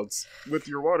clouds with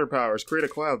your water powers. Create a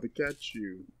cloud to catch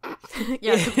you.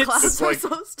 Yeah, the clouds It's are like-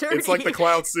 so sturdy. It's like the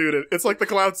cloud suit. It's like the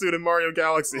cloud suit in Mario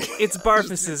Galaxy. It's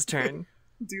Barfus's turn.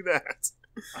 Do that,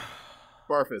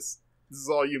 Barfus. This is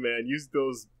all you, man. Use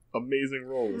those amazing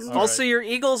rolls. All Also, right. your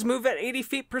eagles move at 80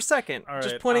 feet per second. All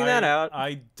Just right, pointing that out.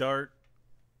 I dart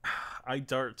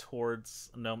towards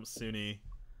Gnome Suni,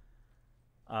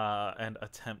 and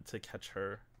attempt to catch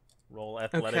her. Roll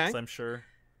athletics, Okay. I'm sure.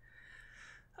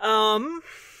 Are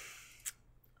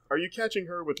you catching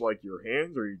her with like your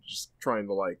hands, or are you just trying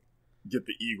to like get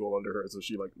the eagle under her so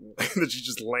she like that she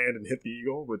just land and hit the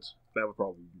eagle? Which that would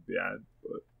probably be bad.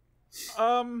 But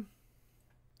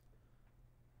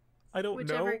I don't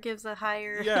Whichever know. gives a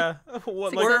higher Yeah,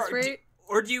 what success like rate.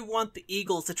 Or do you want the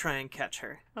eagle to try and catch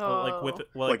her? Oh. like with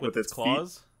Like with with its its feet?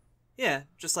 claws? Yeah,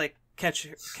 just like catch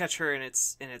her in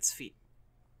its feet.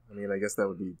 I mean, I guess that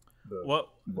would be the What?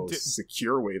 most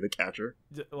secure way to catch her.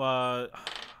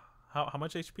 How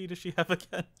much HP does she have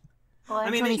again? Well, I'm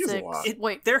I mean, 26. a lot.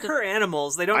 Wait, They're her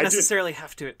animals. They don't I did- necessarily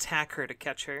have to attack her to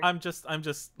catch her. I'm just I like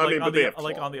mean, on but they the have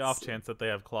like on the claws. off chance that they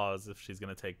have claws if she's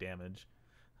gonna take damage.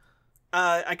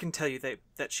 I can tell you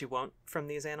that she won't from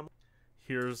these animals.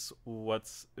 Here's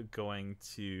what's going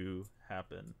to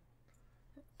happen.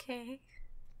 Okay.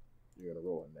 You're gonna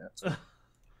roll in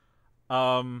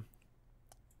that.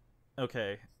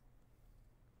 Okay.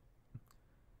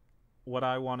 What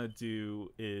I want to do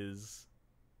is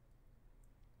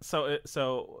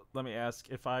so let me ask,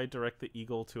 if I direct the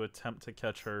eagle to attempt to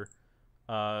catch her,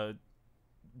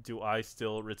 do I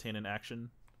still retain an action?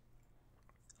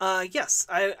 Yes,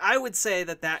 I would say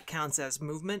that counts as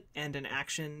movement and an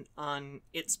action on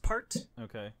its part,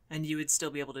 Okay. and you would still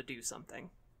be able to do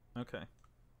something. Okay.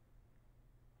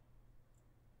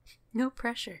 No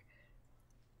pressure.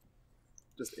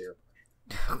 Just air.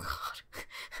 Oh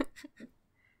god.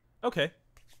 Okay.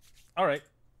 All right.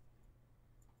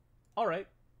 All right.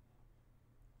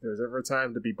 If there's ever a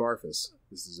time to be Barfus,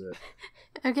 this is it.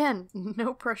 Again,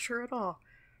 no pressure at all.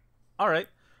 All right.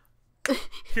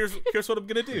 Here's what I'm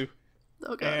gonna do.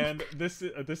 Oh god. And this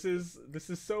is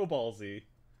so ballsy.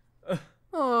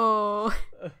 Oh.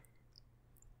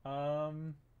 I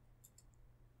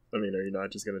mean, are you not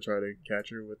just gonna try to catch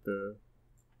her with the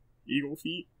eagle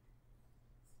feet?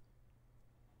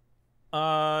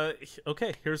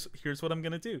 Okay, here's what I'm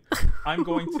gonna do. I'm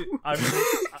going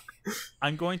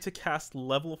to cast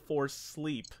level 4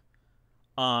 sleep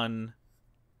on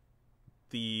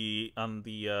the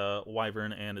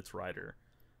wyvern and its rider,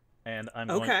 and I'm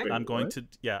Okay. going Wait,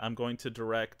 to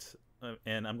direct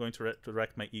and I'm going to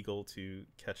direct my eagle to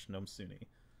catch Gnome Suni.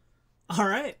 All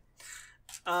right.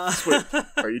 Wait,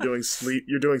 are you doing sleep?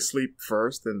 You're doing sleep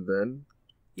first and then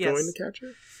yes. going to catch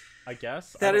it? I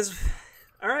guess That is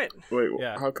all right. Wait,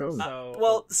 Yeah. how come?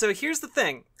 So here's the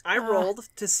thing. I rolled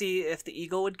to see if the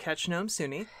eagle would catch Gnome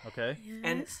Suni, okay.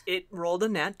 and it rolled a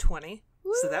nat 20.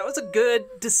 So that was a good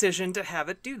decision to have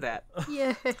it do that.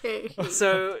 Yay.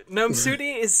 So Gnome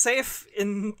Suni is safe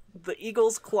in the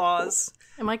eagle's claws.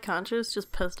 Am I conscious?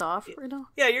 Just pissed off right now?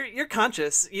 Yeah, you're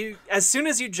conscious. You as soon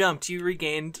as you jumped, you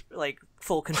regained like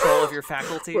full control of your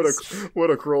faculties. What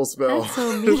a cruel spell! That's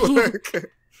so mean.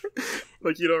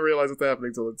 like you don't realize what's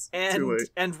happening till it's too late.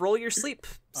 And roll your sleep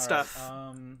All stuff.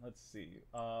 right, let's see.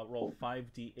 Roll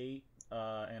 5d8,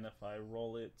 and if I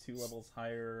roll it 2 levels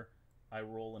higher, I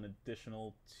roll an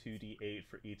additional 2d8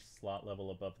 for each slot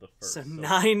level above the first. So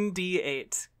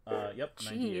 9d8. Yep,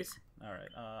 9d8. Jeez. All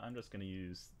right. I'm just gonna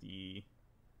use the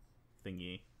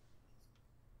thingy.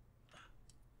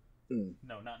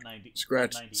 No, not 90.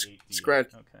 Scratch. 98D. Scratch.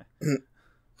 Okay.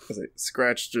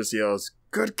 Scratch just yells,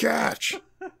 "Good catch!"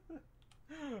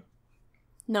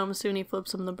 Gnome Suni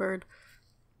flips him the bird.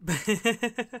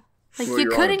 Like, Well, you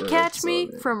you're on a couldn't bird, catch so, me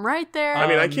yeah. from right there. I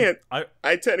mean, I can't. I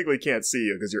I technically can't see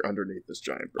you because you're underneath this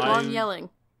giant bird. Well, I'm I'm- yelling.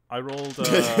 I rolled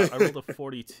a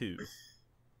 42.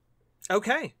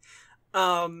 Okay.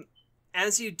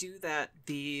 As you do that,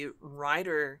 the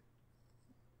rider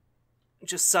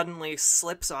just suddenly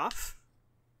slips off.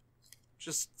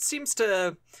 Just seems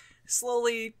to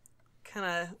slowly kind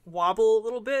of wobble a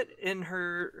little bit in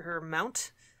her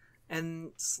mount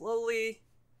and slowly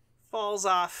falls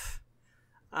off,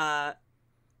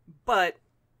 but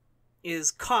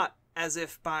is caught as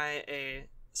if by a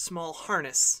small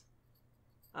harness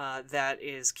that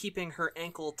is keeping her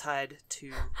ankle tied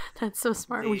to That's so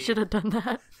smart. We should have done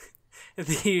that.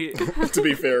 the To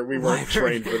be fair, we weren't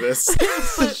trained for this.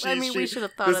 But, I mean, we should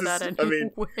have thought this of that is- anyway.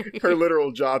 I mean, her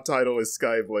literal job title is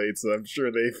Skyblade, so I'm sure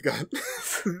they've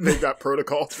got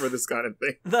protocols for this kind of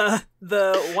thing.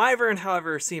 the wyvern,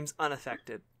 however, seems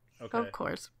unaffected. Okay. Of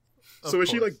course. So is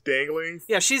she like dangling?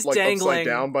 Yeah, she's like dangling upside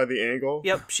down by the ankle?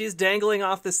 Yep, she's dangling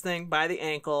off this thing by the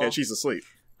ankle, And she's asleep.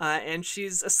 and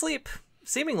she's asleep,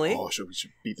 seemingly. Oh, we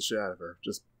should beat the shit out of her.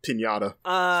 Just pinata.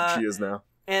 That's what she is now.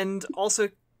 And also,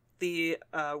 the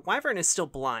wyvern is still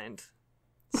blind,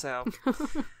 so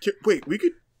Wait, we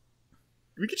could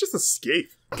just escape.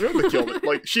 We don't have to kill her.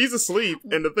 Like, she's asleep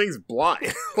and the thing's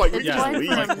blind. Like, we It's can blind just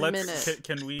for leave. a Like, minute.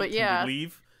 can we But yeah.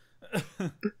 leave?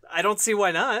 I don't see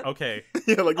why not. Okay.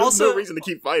 Yeah, like, there's Also- no reason to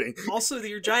keep fighting. Also,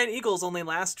 your giant eagles only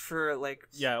last for like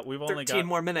Yeah, we've only 13 got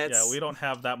more minutes. Yeah, we don't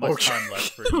have that much Okay. time left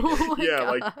for Oh my eating. Yeah,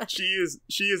 God. like, she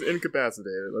is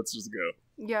incapacitated. Let's just go.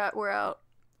 Yeah, we're out.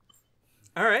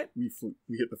 All right. We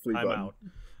hit the flee I'm button.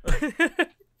 out.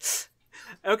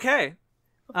 Okay.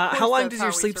 course How long that's does how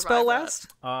your we sleep spell survive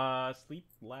last? Sleep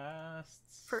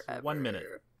lasts Forever. 1 minute.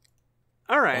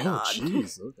 All right. Oh,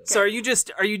 jeez. Okay. So are you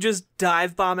just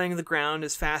dive bombing the ground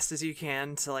as fast as you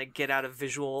can to like get out of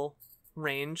visual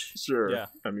range? Sure. Yeah.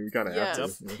 I mean, we kind of have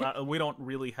Yes. to. Yeah. We don't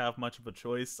really have much of a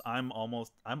choice. I'm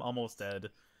almost dead.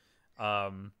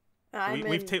 I'm we've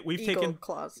in we've eagle taken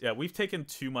claws. Yeah, we've taken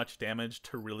too much damage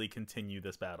to really continue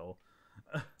this battle.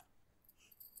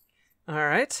 All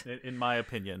right. In my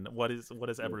opinion, what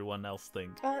does everyone else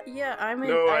think? Yeah, I'm in.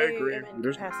 No, I agree. am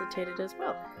There's- incapacitated as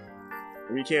well.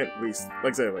 We can't at least,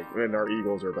 like I say, like, when our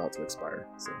eagles are about to expire.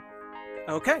 So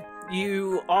Okay.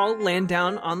 You all land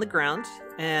down on the ground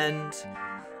and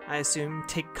I assume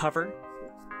take cover.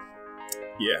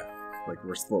 yeah, like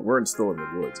we're still in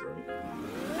the woods,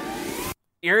 right?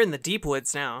 You're in the deep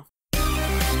woods now.